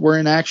teams were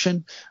in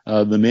action.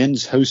 The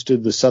men's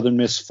hosted the Southern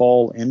Miss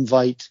Fall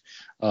Invite.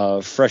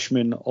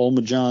 Freshman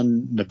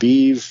Olmajan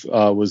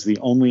Nabiv was the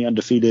only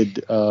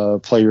undefeated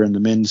player in the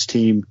men's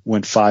team,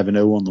 went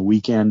 5-0 on the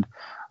weekend.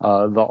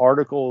 The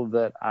article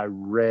that I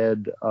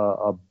read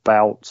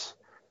about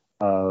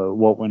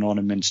what went on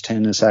in men's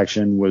tennis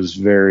action was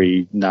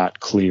very not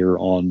clear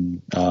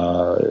on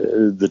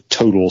the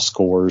total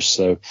scores.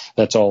 So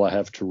that's all I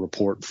have to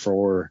report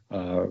for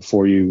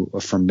you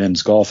from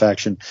men's golf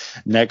action.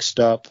 Next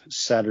up,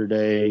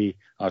 Saturday,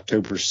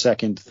 October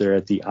 2nd, they're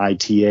at the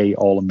ITA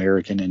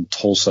All-American in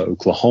Tulsa,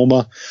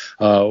 Oklahoma.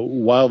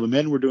 While the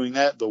men were doing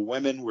that, the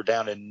women were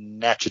down in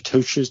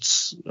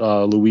Natchitoches,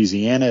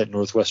 Louisiana at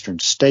Northwestern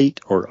State,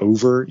 or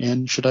over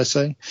in, should I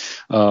say,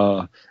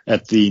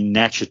 at the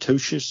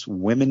Natchitoches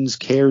Women's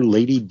Care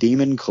Lady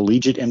Demon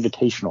Collegiate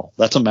Invitational.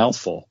 That's a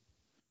mouthful.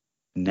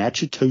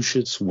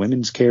 Natchitoches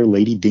Women's Care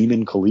Lady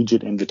Demon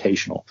Collegiate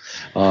Invitational.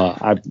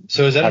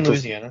 So is that in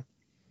Louisiana?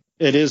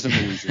 It is in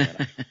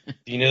Louisiana.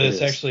 Do you know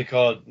that's actually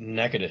called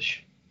Natchitoches?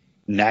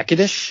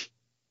 Natchitoches?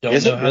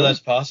 Don't know how that's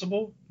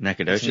possible?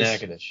 Nacogdoches?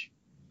 Natchitoches.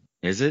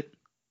 Is it?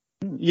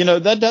 You know,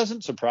 that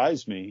doesn't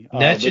surprise me.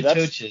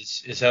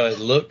 Natchitoches is how it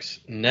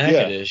looks.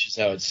 Natchitoches is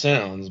how it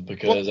sounds,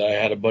 because I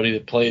had a buddy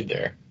that played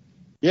there.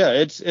 Yeah,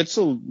 it's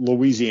a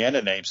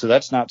Louisiana name, so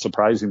that's not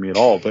surprising me at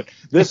all. But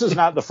this is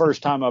not the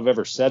first time I've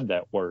ever said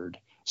that word.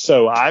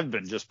 So I've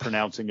been just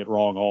pronouncing it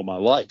wrong all my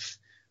life.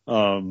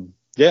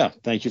 Yeah,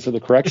 thank you for the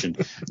correction.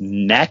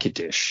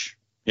 Natchitoches.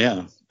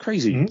 Yeah,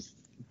 crazy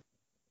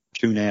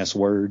tune-ass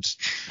words.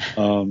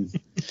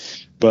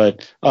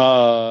 But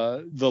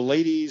the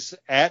ladies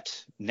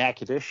at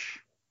Natchitoches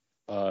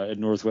at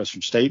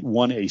Northwestern State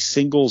won a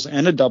singles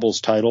and a doubles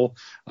title.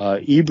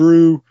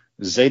 Ebru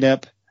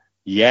Zeynep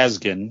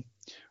Yazgan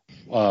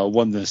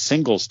won the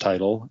singles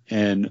title,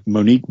 and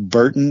Monique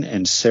Burton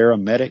and Sarah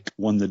Medic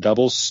won the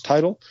doubles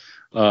title.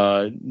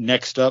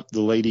 Next up,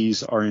 the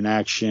ladies are in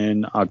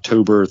action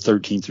October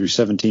 13th through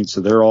 17th, so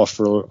they're off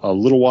for a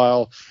little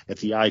while at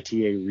the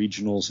ITA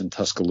Regionals in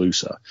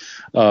Tuscaloosa.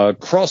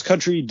 Cross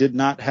country did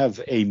not have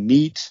a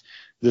meet.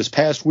 this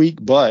past week,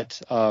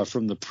 but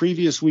from the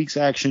previous week's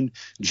action,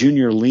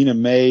 junior Lena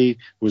May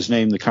was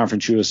named the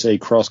Conference USA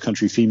Cross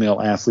Country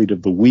Female Athlete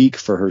of the Week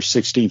for her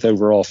 16th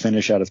overall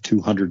finish out of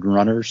 200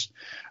 runners.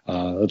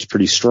 That's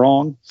pretty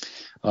strong.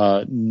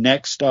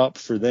 Next up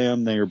for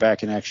them, they are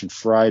back in action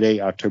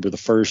Friday, October the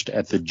 1st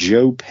at the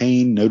Joe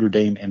Payne Notre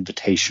Dame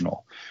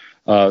Invitational.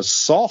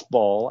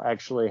 Softball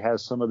actually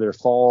has some of their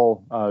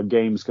fall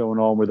games going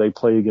on where they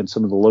play against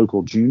some of the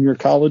local junior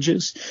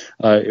colleges.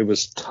 It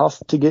was tough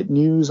to get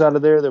news out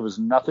of there. There was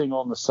nothing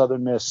on the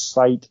Southern Miss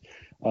site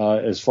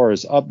as far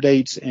as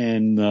updates,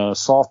 and the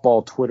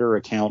softball Twitter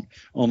account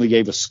only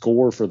gave a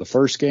score for the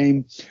first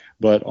game.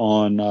 But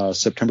on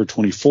September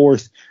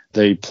 24th,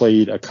 they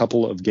played a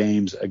couple of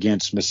games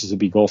against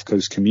Mississippi Gulf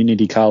Coast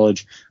Community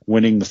College,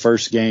 winning the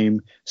first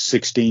game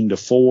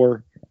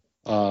 16-4.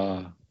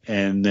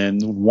 And then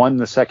won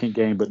the second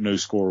game, but no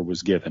score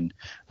was given.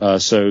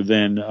 So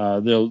then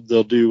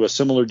they'll do a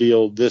similar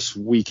deal this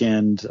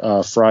weekend,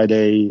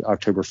 Friday,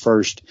 October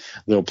 1st.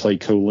 They'll play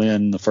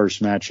Colin, the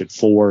first match at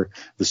 4,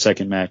 the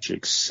second match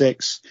at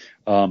 6.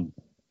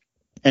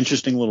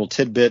 Interesting little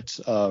tidbit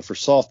for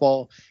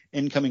softball.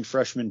 Incoming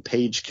freshman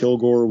Paige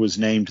Kilgore was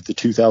named the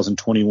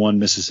 2021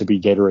 Mississippi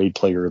Gatorade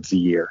Player of the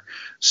Year.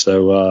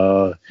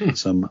 So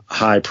some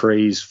high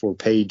praise for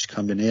Paige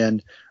coming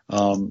in.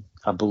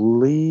 I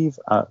believe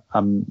I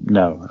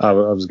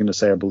was going to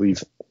say I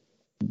believe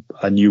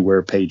I knew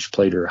where Paige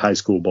played her high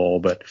school ball,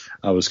 but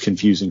I was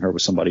confusing her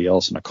with somebody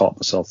else, and I caught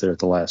myself there at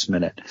the last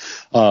minute.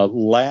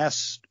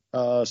 Last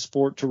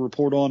sport to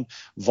report on,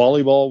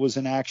 volleyball was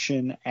in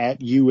action at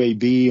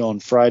UAB on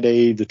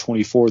Friday the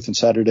 24th and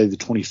Saturday the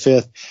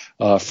 25th.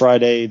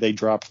 Friday they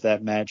dropped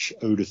that match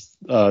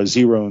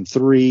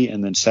 0-3,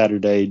 and then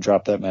Saturday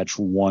dropped that match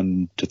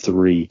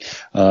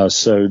 1-3.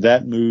 So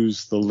that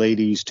moves the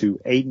ladies to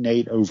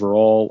 8-8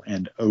 overall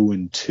and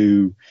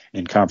 0-2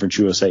 in Conference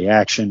USA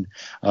action.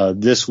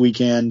 This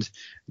weekend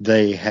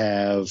they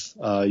have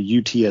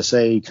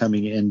UTSA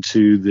coming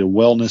into the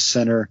Wellness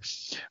Center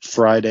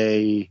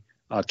Friday,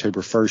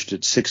 October 1st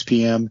at 6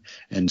 p.m.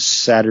 and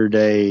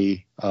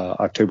Saturday,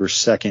 October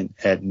 2nd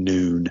at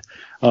noon.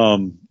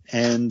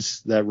 And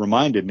that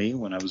reminded me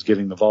when I was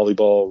giving the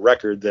volleyball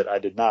record that I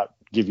did not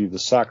give you the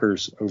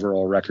soccer's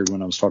overall record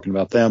when I was talking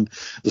about them.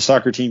 The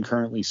soccer team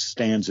currently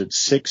stands at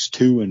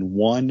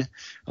 6-2-1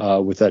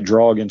 with that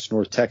draw against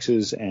North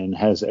Texas, and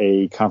has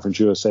a Conference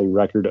USA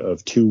record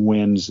of 2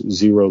 wins,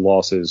 0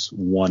 losses,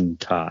 1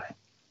 tie.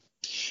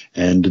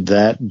 And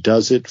that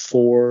does it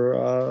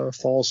for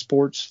fall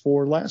sports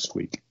for last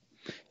week.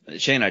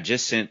 Shane, I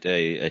just sent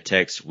a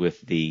text with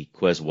the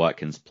Quez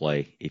Watkins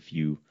play. If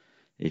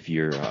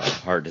your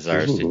heart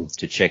desires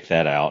to check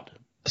that out.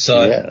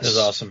 So yes. It was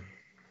awesome.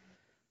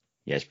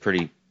 Yeah, it's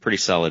pretty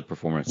solid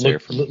performance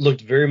there.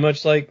 Looked very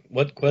much like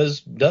what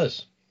Quez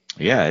does.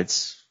 Yeah,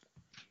 it's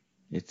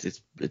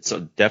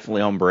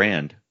definitely on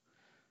brand.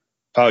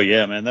 Oh,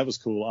 yeah, man, that was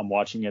cool. I'm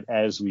watching it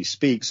as we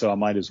speak, so I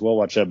might as well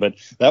watch that. But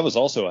that was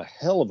also a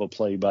hell of a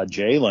play by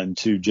Jalen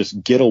to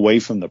just get away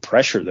from the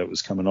pressure that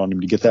was coming on him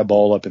to get that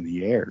ball up in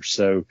the air.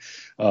 So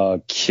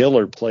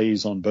killer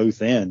plays on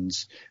both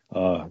ends.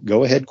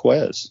 Go ahead,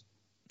 Quez.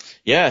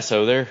 Yeah,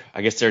 so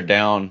they're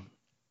down.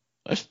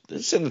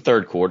 It's in the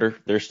third quarter.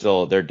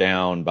 They're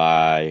down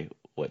by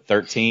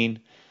 13.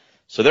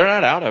 So they're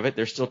not out of it.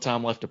 There's still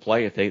time left to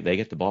play if they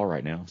get the ball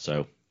right now.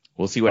 So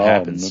we'll see what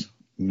happens.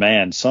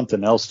 Man,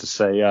 something else to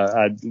say.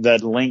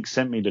 That link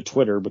sent me to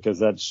Twitter because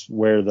that's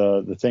where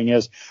the thing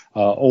is.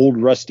 Old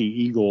Rusty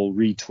Eagle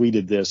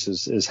retweeted this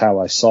is how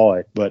I saw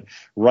it. But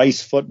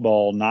Rice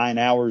Football 9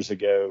 hours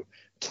ago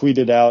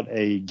tweeted out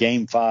a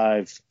Game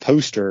 5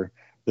 poster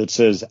that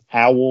says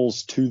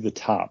 "Owls to the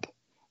top."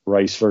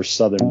 Rice versus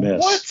Southern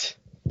Miss. What?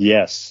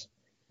 Yes.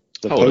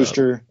 The Hold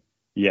poster. up.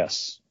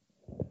 Yes.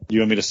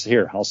 You want me to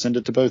here? I'll send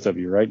it to both of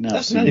you right now.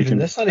 That's not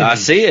even. I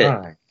see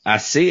it. I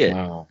see it.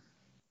 Wow.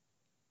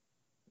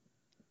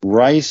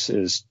 Rice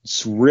is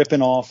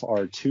ripping off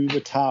our to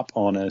the top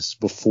on us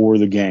before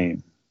the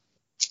game.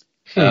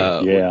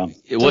 Yeah.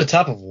 To the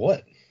top of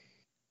what?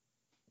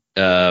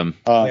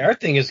 Our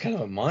thing is kind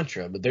of a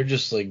mantra, but they're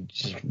just like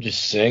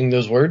just saying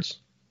those words.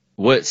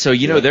 What? So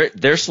you know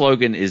their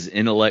slogan is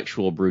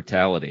intellectual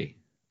brutality.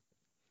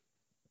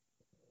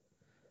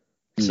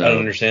 So I don't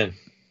understand.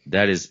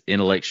 That is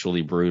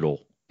intellectually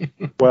brutal.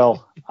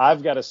 Well,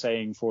 I've got a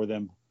saying for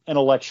them: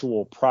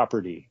 intellectual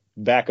property.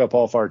 Back up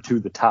off our to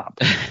the top.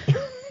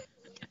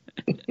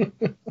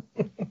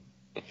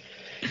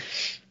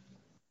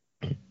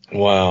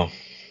 Wow,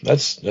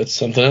 that's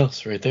something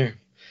else right there.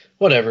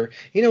 Whatever.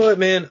 You know what,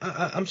 man?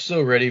 I'm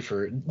so ready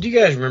for. Do you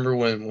guys remember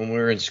when we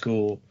were in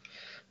school?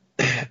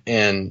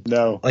 And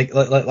no, like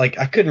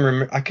I couldn't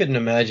remember. I couldn't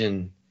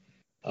imagine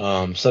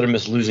Southern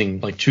Miss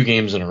losing like 2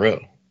 games in a row.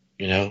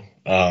 You know,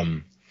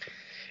 and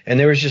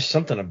there was just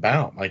something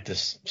about like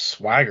this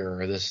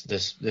swagger or this.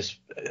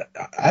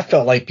 I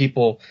felt like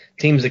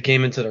teams that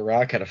came into the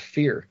Rock had a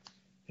fear.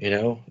 You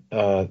know,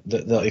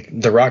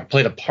 the Rock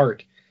played a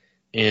part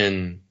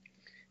in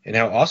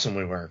how awesome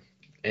we were,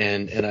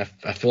 and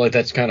I feel like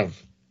that's kind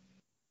of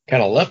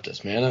kind of left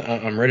us, man.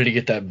 I'm ready to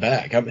get that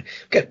back. I've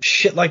got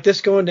shit like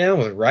this going down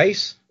with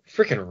Rice,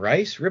 freaking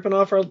Rice, ripping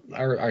off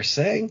our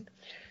saying.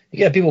 You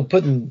got people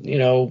putting,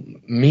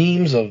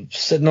 memes of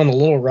sitting on the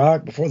little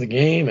rock before the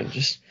game, and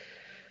just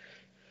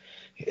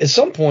at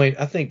some point,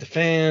 I think the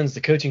fans,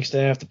 the coaching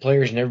staff, the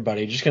players, and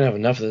everybody are just gonna have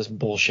enough of this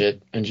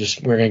bullshit, and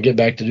we're gonna get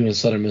back to doing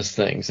Southern Miss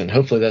things, and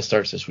hopefully that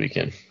starts this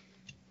weekend.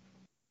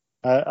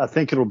 I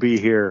think it'll be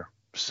here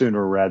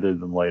sooner rather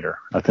than later.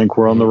 I think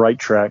we're on the right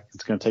track.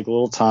 It's going to take a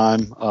little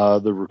time.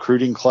 The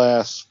recruiting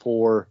class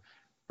for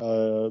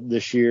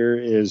this year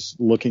is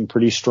looking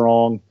pretty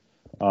strong.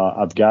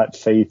 I've got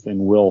faith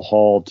in Will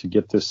Hall to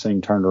get this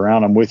thing turned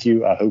around. I'm with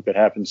you. I hope it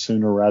happens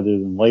sooner rather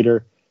than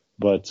later.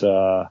 But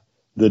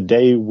the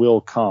day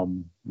will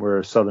come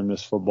where Southern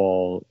Miss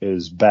football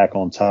is back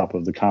on top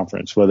of the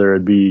conference, whether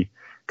it be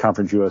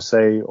Conference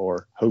USA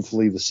or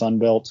hopefully the Sun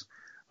Belt.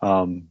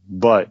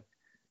 But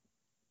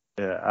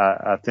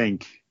I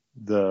think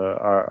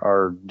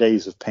our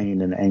days of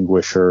pain and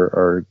anguish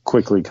are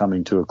quickly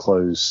coming to a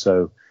close.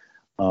 So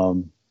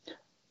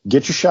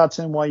get your shots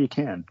in while you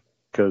can,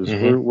 because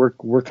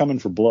we're coming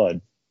for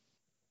blood.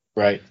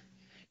 Right.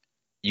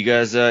 You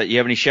guys, you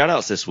have any shout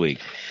outs this week?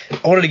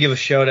 I wanted to give a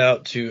shout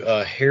out to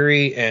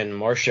Harry and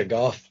Marcia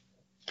Goff.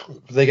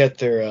 They got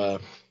their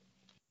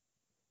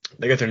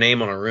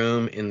name on a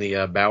room in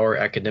the Bauer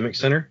Academic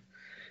Center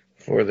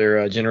for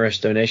their generous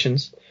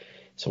donations.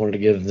 So I wanted to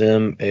give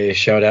them a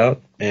shout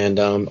out. And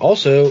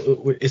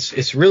also,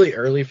 it's really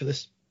early for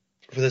this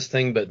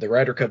thing, but the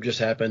Ryder Cup just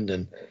happened,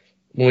 and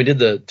when we did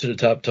the To the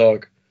Top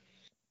Talk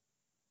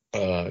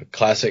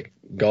classic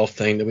golf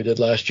thing that we did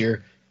last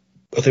year,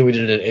 I think we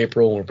did it in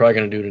April, and we're probably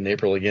going to do it in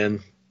April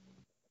again.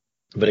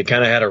 But it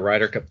kind of had a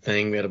Ryder Cup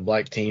thing. We had a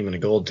black team and a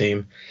gold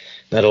team,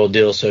 that old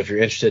deal. So if you're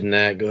interested in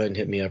that, go ahead and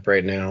hit me up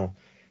right now.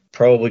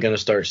 Probably going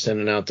to start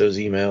sending out those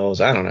emails,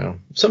 I don't know,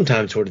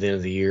 sometime toward the end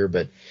of the year.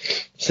 But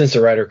since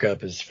the Ryder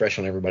Cup is fresh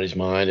on everybody's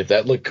mind, if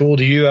that looked cool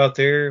to you out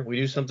there, we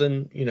do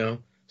something,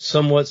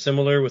 somewhat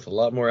similar with a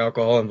lot more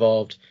alcohol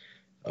involved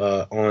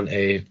on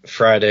a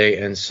Friday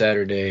and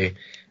Saturday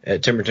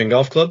at Timberton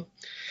Golf Club.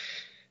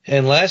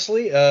 And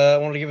lastly, I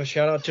want to give a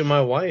shout out to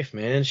my wife,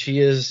 man. She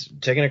is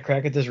taking a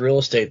crack at this real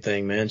estate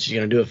thing, man. She's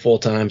going to do it full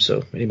time.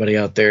 So anybody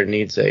out there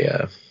needs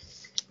I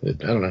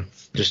don't know,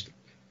 just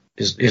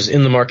is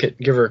in the market,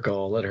 give her a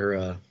call. Let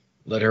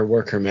her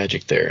work her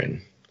magic there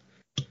and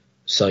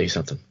sell you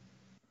something.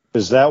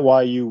 Is that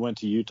why you went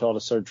to Utah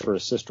to search for a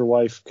sister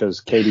wife?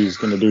 Because Katie's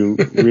going to do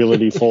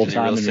realty full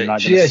time, and you're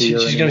not going to see her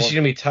anymore? She's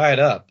going to be tied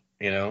up,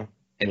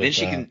 And then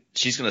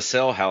she's going to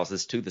sell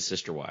houses to the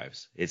sister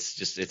wives.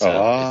 It's a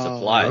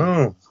plot.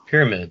 Oh,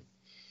 pyramid.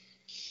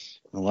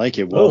 I like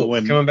it. Well,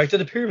 coming back to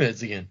the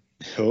pyramids again.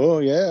 Oh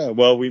yeah.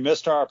 Well, we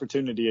missed our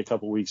opportunity a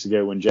couple weeks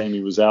ago when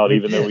Jamie was out,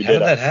 though we How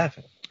did that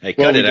happen? Hey,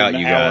 cut it out,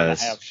 you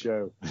guys. guys.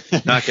 Show.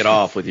 Knock it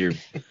off with your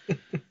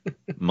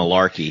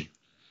malarkey.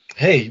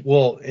 Hey,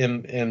 well,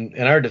 in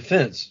our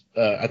defense,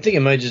 I think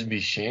it might just be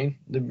Shane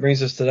that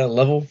brings us to that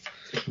level,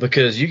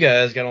 because you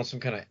guys got on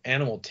some kind of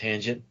animal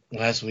tangent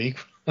last week.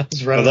 I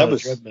was running on the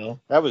treadmill.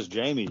 That was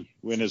Jamie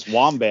in his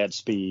wombat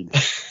speed.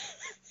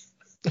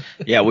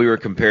 Yeah, we were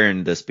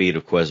comparing the speed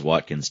of Quez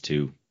Watkins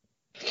to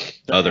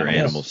other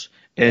animals.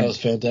 And that was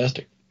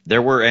fantastic.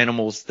 There were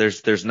animals.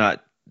 There's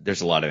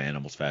a lot of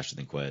animals faster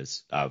than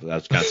Quez. I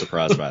was kind of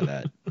surprised by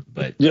that.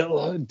 But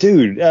yeah,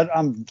 dude,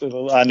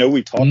 I know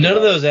we talked. None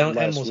of those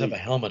animals have a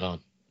helmet on.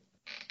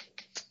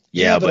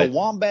 Yeah, but a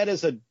wombat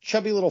is a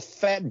chubby little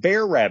fat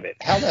bear rabbit.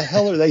 How the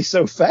hell are they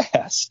so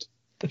fast?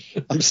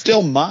 I'm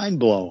still mind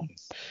blown.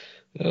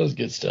 That was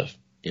good stuff.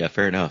 Yeah,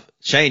 fair enough.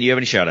 Shane, do you have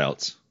any shout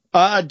outs?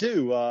 I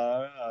do.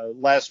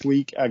 Last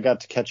week I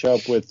got to catch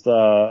up with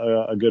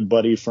a good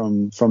buddy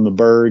from the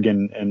Berg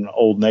and an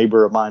old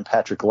neighbor of mine,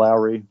 Patrick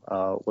Lowry.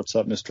 What's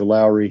up, Mr.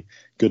 Lowry?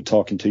 Good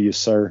talking to you,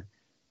 sir.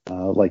 I'd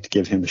like to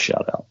give him a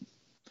shout out.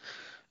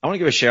 I want to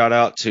give a shout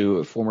out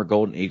to former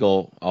Golden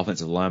Eagle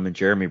offensive lineman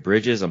Jeremy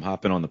Bridges. I'm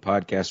hopping on the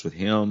podcast with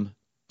him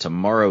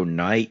tomorrow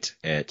night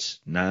at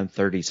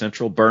 9:30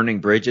 Central. Burning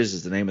Bridges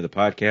is the name of the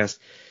podcast.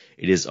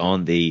 It is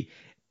on the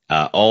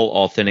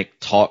All Authentic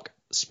Talk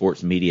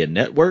Sports Media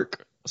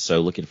Network.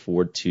 So looking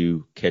forward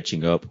to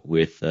catching up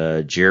with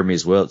Jeremy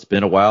as well. It's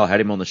been a while.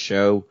 Had him on the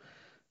show,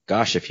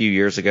 a few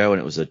years ago,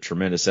 and it was a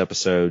tremendous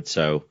episode.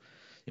 So,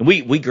 and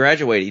we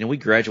graduated. We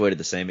graduated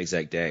the same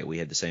exact day. We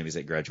had the same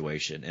exact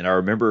graduation, and I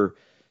remember.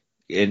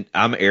 And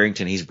I'm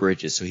Arrington, he's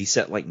Bridges, so he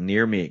sat like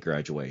near me at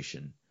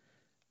graduation.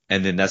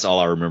 And then that's all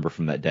I remember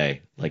from that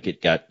day. Like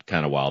it got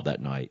kind of wild that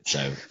night,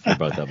 so for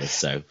both of us.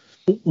 So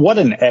what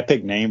an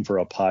epic name for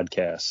a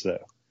podcast,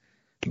 though.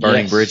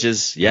 Burning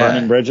Bridges, yeah.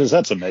 Burning Bridges,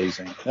 that's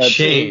amazing.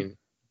 Shane,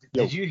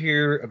 did you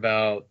hear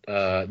about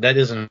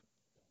that?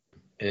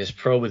 It's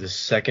probably the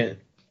second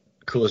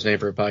coolest name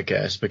for a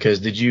podcast, because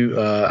did you?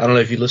 I don't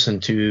know if you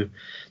listened to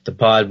the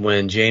pod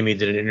when Jamie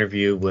did an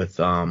interview with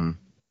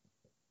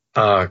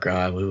oh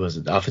God, who was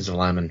it? The offensive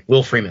lineman,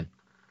 Will Freeman.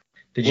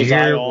 Did you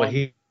hear what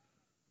he?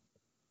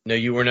 No,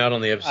 you were not on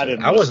the episode.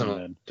 I wasn't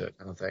on it.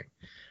 I don't think.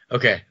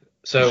 Okay,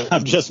 So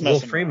I'm just Will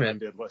messing Freeman. around. I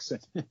did listen.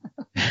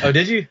 Oh,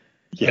 did you?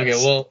 Yes.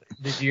 Okay. Well,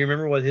 do you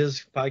remember what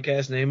his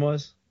podcast name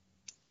was?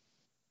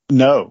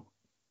 No.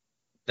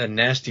 The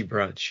Nasty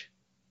Brunch.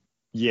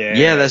 Yeah.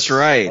 Yeah, that's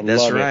right. I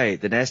That's love it. right.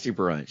 The Nasty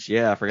Brunch.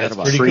 Yeah, I forgot That's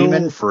about pretty that.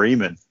 cool.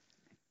 Freeman.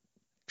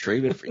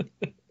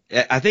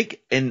 I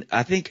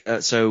think,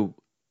 so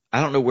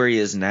I don't know where he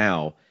is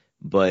now,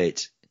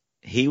 but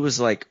he was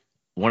like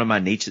one of my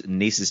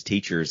niece's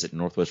teachers at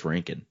Northwest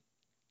Rankin.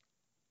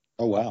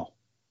 Oh, wow.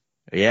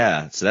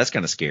 Yeah, so that's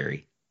kind of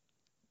scary.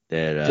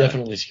 That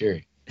Definitely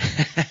scary.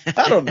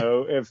 I don't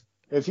know.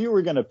 If you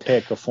were going to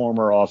pick a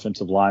former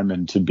offensive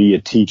lineman to be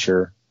a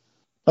teacher,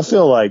 I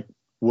feel like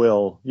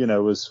Will,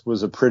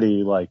 was a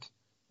pretty like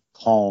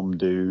calm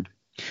dude.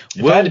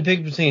 If I had to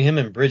pick between him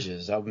and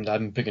Bridges,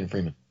 I'm picking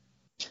Freeman.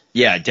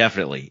 Yeah,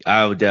 definitely.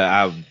 I would.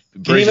 Can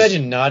you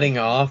imagine nodding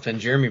off in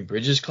Jeremy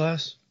Bridges'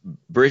 class?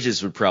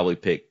 Bridges would probably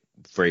pick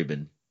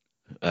Freeman.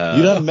 You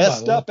done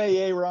messed up,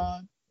 AA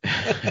Ron.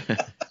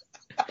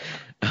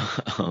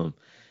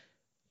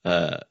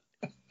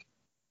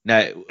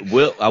 Now,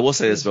 Will, I will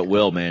say this about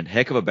Will, man,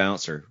 heck of a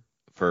bouncer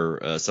for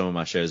some of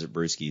my shows at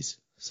Brewski's.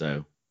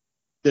 So,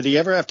 Did he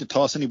ever have to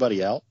toss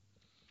anybody out?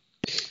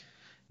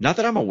 not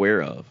that I'm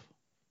aware of.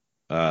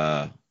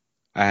 I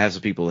have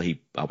some people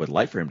I would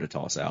like for him to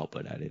toss out,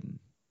 but I didn't.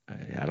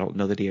 I don't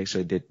know that he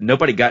actually did.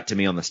 Nobody got to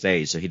me on the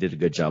stage, so he did a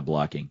good job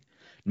blocking.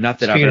 Not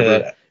that Speaking I've of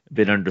ever that-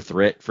 been under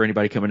threat for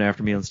anybody coming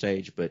after me on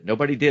stage, but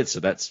nobody did,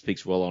 so that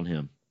speaks well on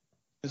him.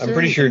 I'm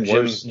pretty sure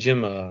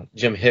anything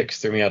Jim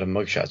Hicks threw me out of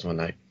mugshots one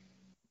night.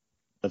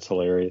 That's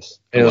hilarious.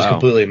 And it was Wow.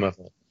 completely my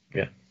fault.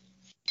 Yeah.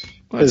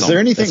 Well, Is that's there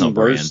on- that's anything on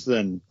brand. worse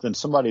than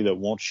somebody that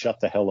won't shut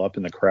the hell up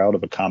in the crowd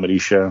of a comedy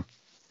show?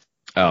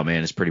 Oh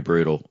man, it's pretty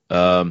brutal.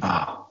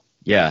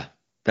 Yeah,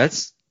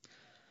 that's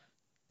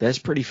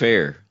pretty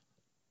fair.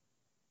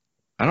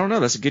 I don't know.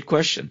 That's a good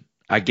question.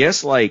 I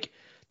guess like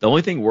the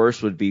only thing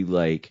worse would be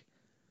like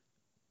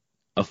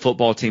a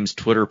football team's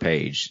Twitter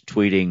page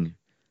tweeting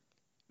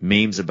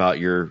memes about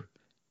your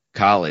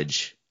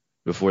college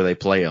before they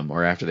play them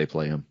or after they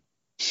play them.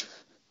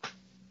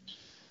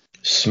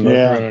 Smoke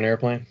Yeah. around an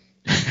airplane.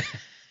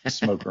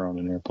 Smoker on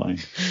an airplane.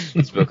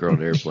 Smoker on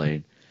an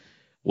airplane.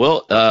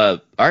 Well, all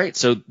right.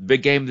 So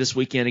big game this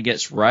weekend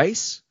against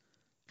Rice.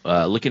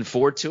 Looking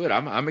forward to it.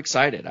 I'm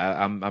excited.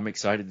 I'm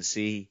excited to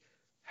see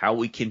how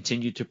we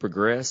continue to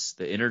progress.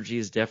 The energy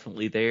is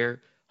definitely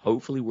there.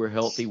 Hopefully we're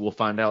healthy. We'll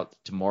find out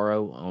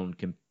tomorrow on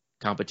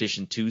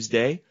Competition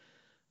Tuesday.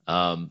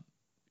 Hope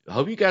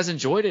you guys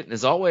enjoyed it. And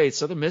as always,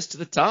 Southern Miss to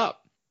the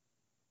top.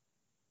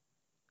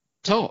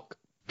 Talk.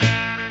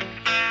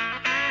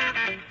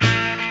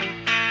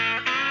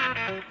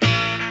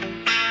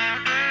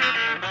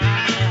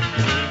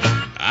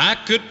 I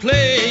could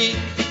play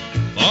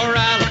for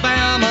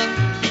Alabama,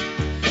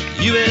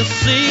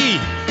 USC,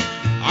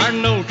 or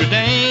Notre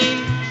Dame.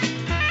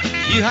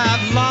 You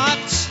have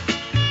lots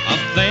of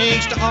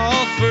things to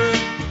offer,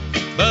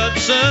 but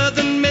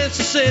Southern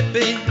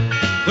Mississippi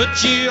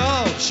put you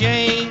all to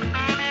shame.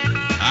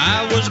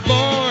 I was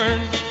born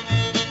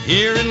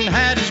here in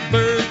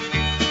Hattiesburg,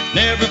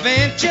 never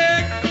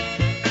ventured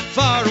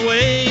far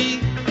away.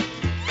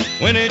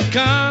 When it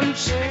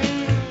comes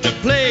to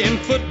playing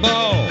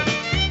football,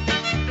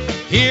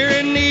 here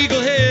in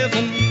Eagle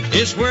Heaven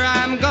is where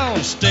I'm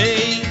gonna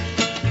stay.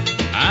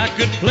 I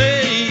could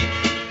play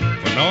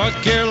for North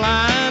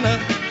Carolina,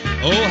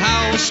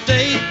 Ohio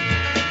State,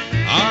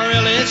 or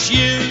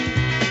LSU.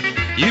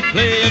 You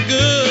play a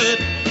good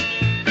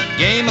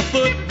game of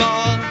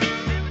football,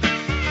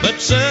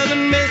 but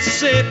Southern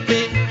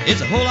Mississippi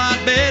is a whole lot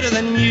better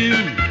than you.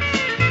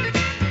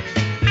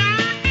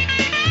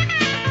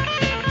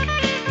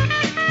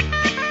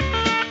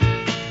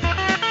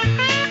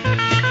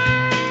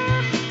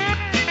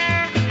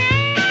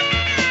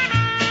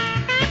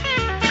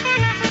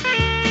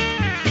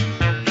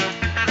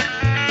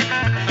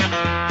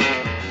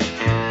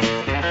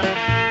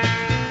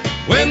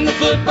 When the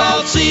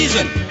football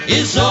season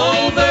is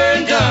over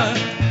and done,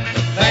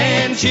 the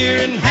fans here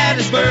in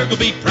Hattiesburg will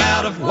be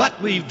proud of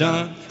what we've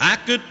done. I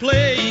could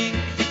play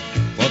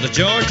for the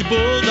Georgia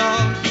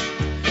Bulldogs,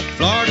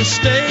 Florida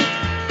State,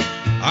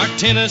 or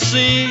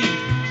Tennessee,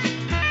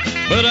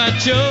 but I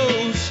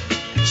chose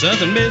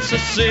Southern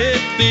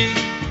Mississippi,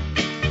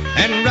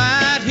 and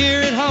right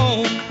here at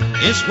home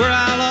is where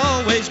I'll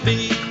always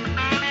be.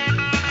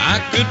 I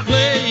could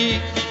play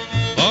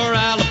for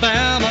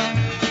Alabama,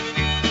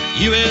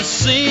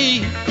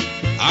 USC,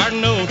 or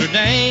Notre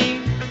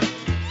Dame.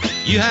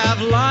 You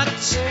have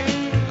lots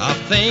of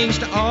things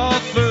to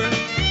offer,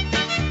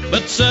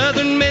 but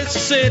Southern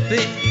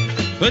Mississippi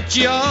put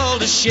you all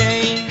to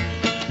shame.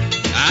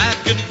 I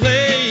could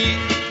play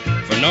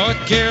for North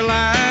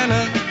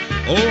Carolina,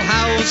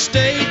 Ohio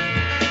State,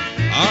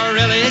 or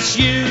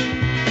LSU.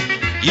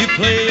 You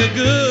play a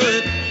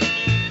good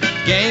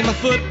game of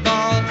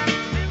football,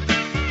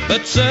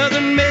 but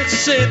Southern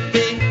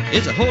Mississippi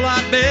is a whole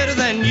lot better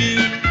than you.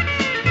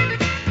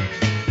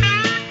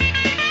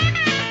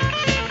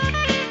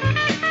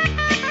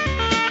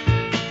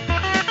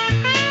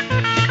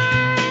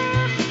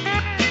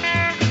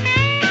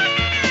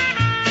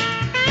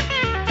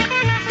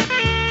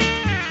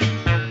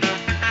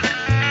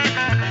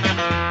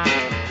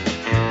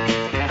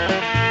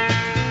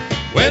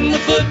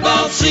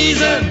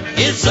 season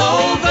is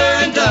over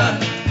and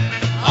done.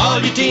 All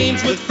your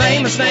teams with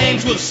famous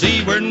names will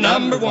see we're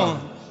number one.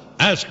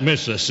 Ask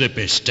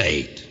Mississippi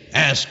State.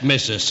 Ask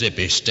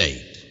Mississippi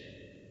State.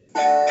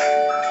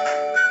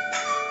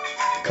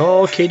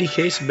 Call Katie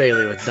Case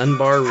Bailey with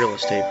Dunbar Real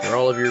Estate for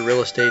all of your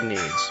real estate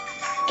needs.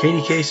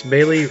 Katie Case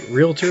Bailey,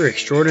 Realtor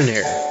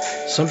Extraordinaire.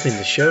 Something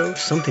to show,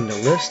 something to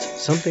list,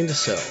 something to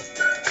sell.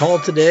 Call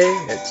today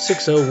at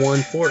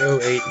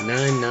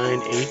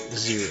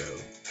 601-408-9980.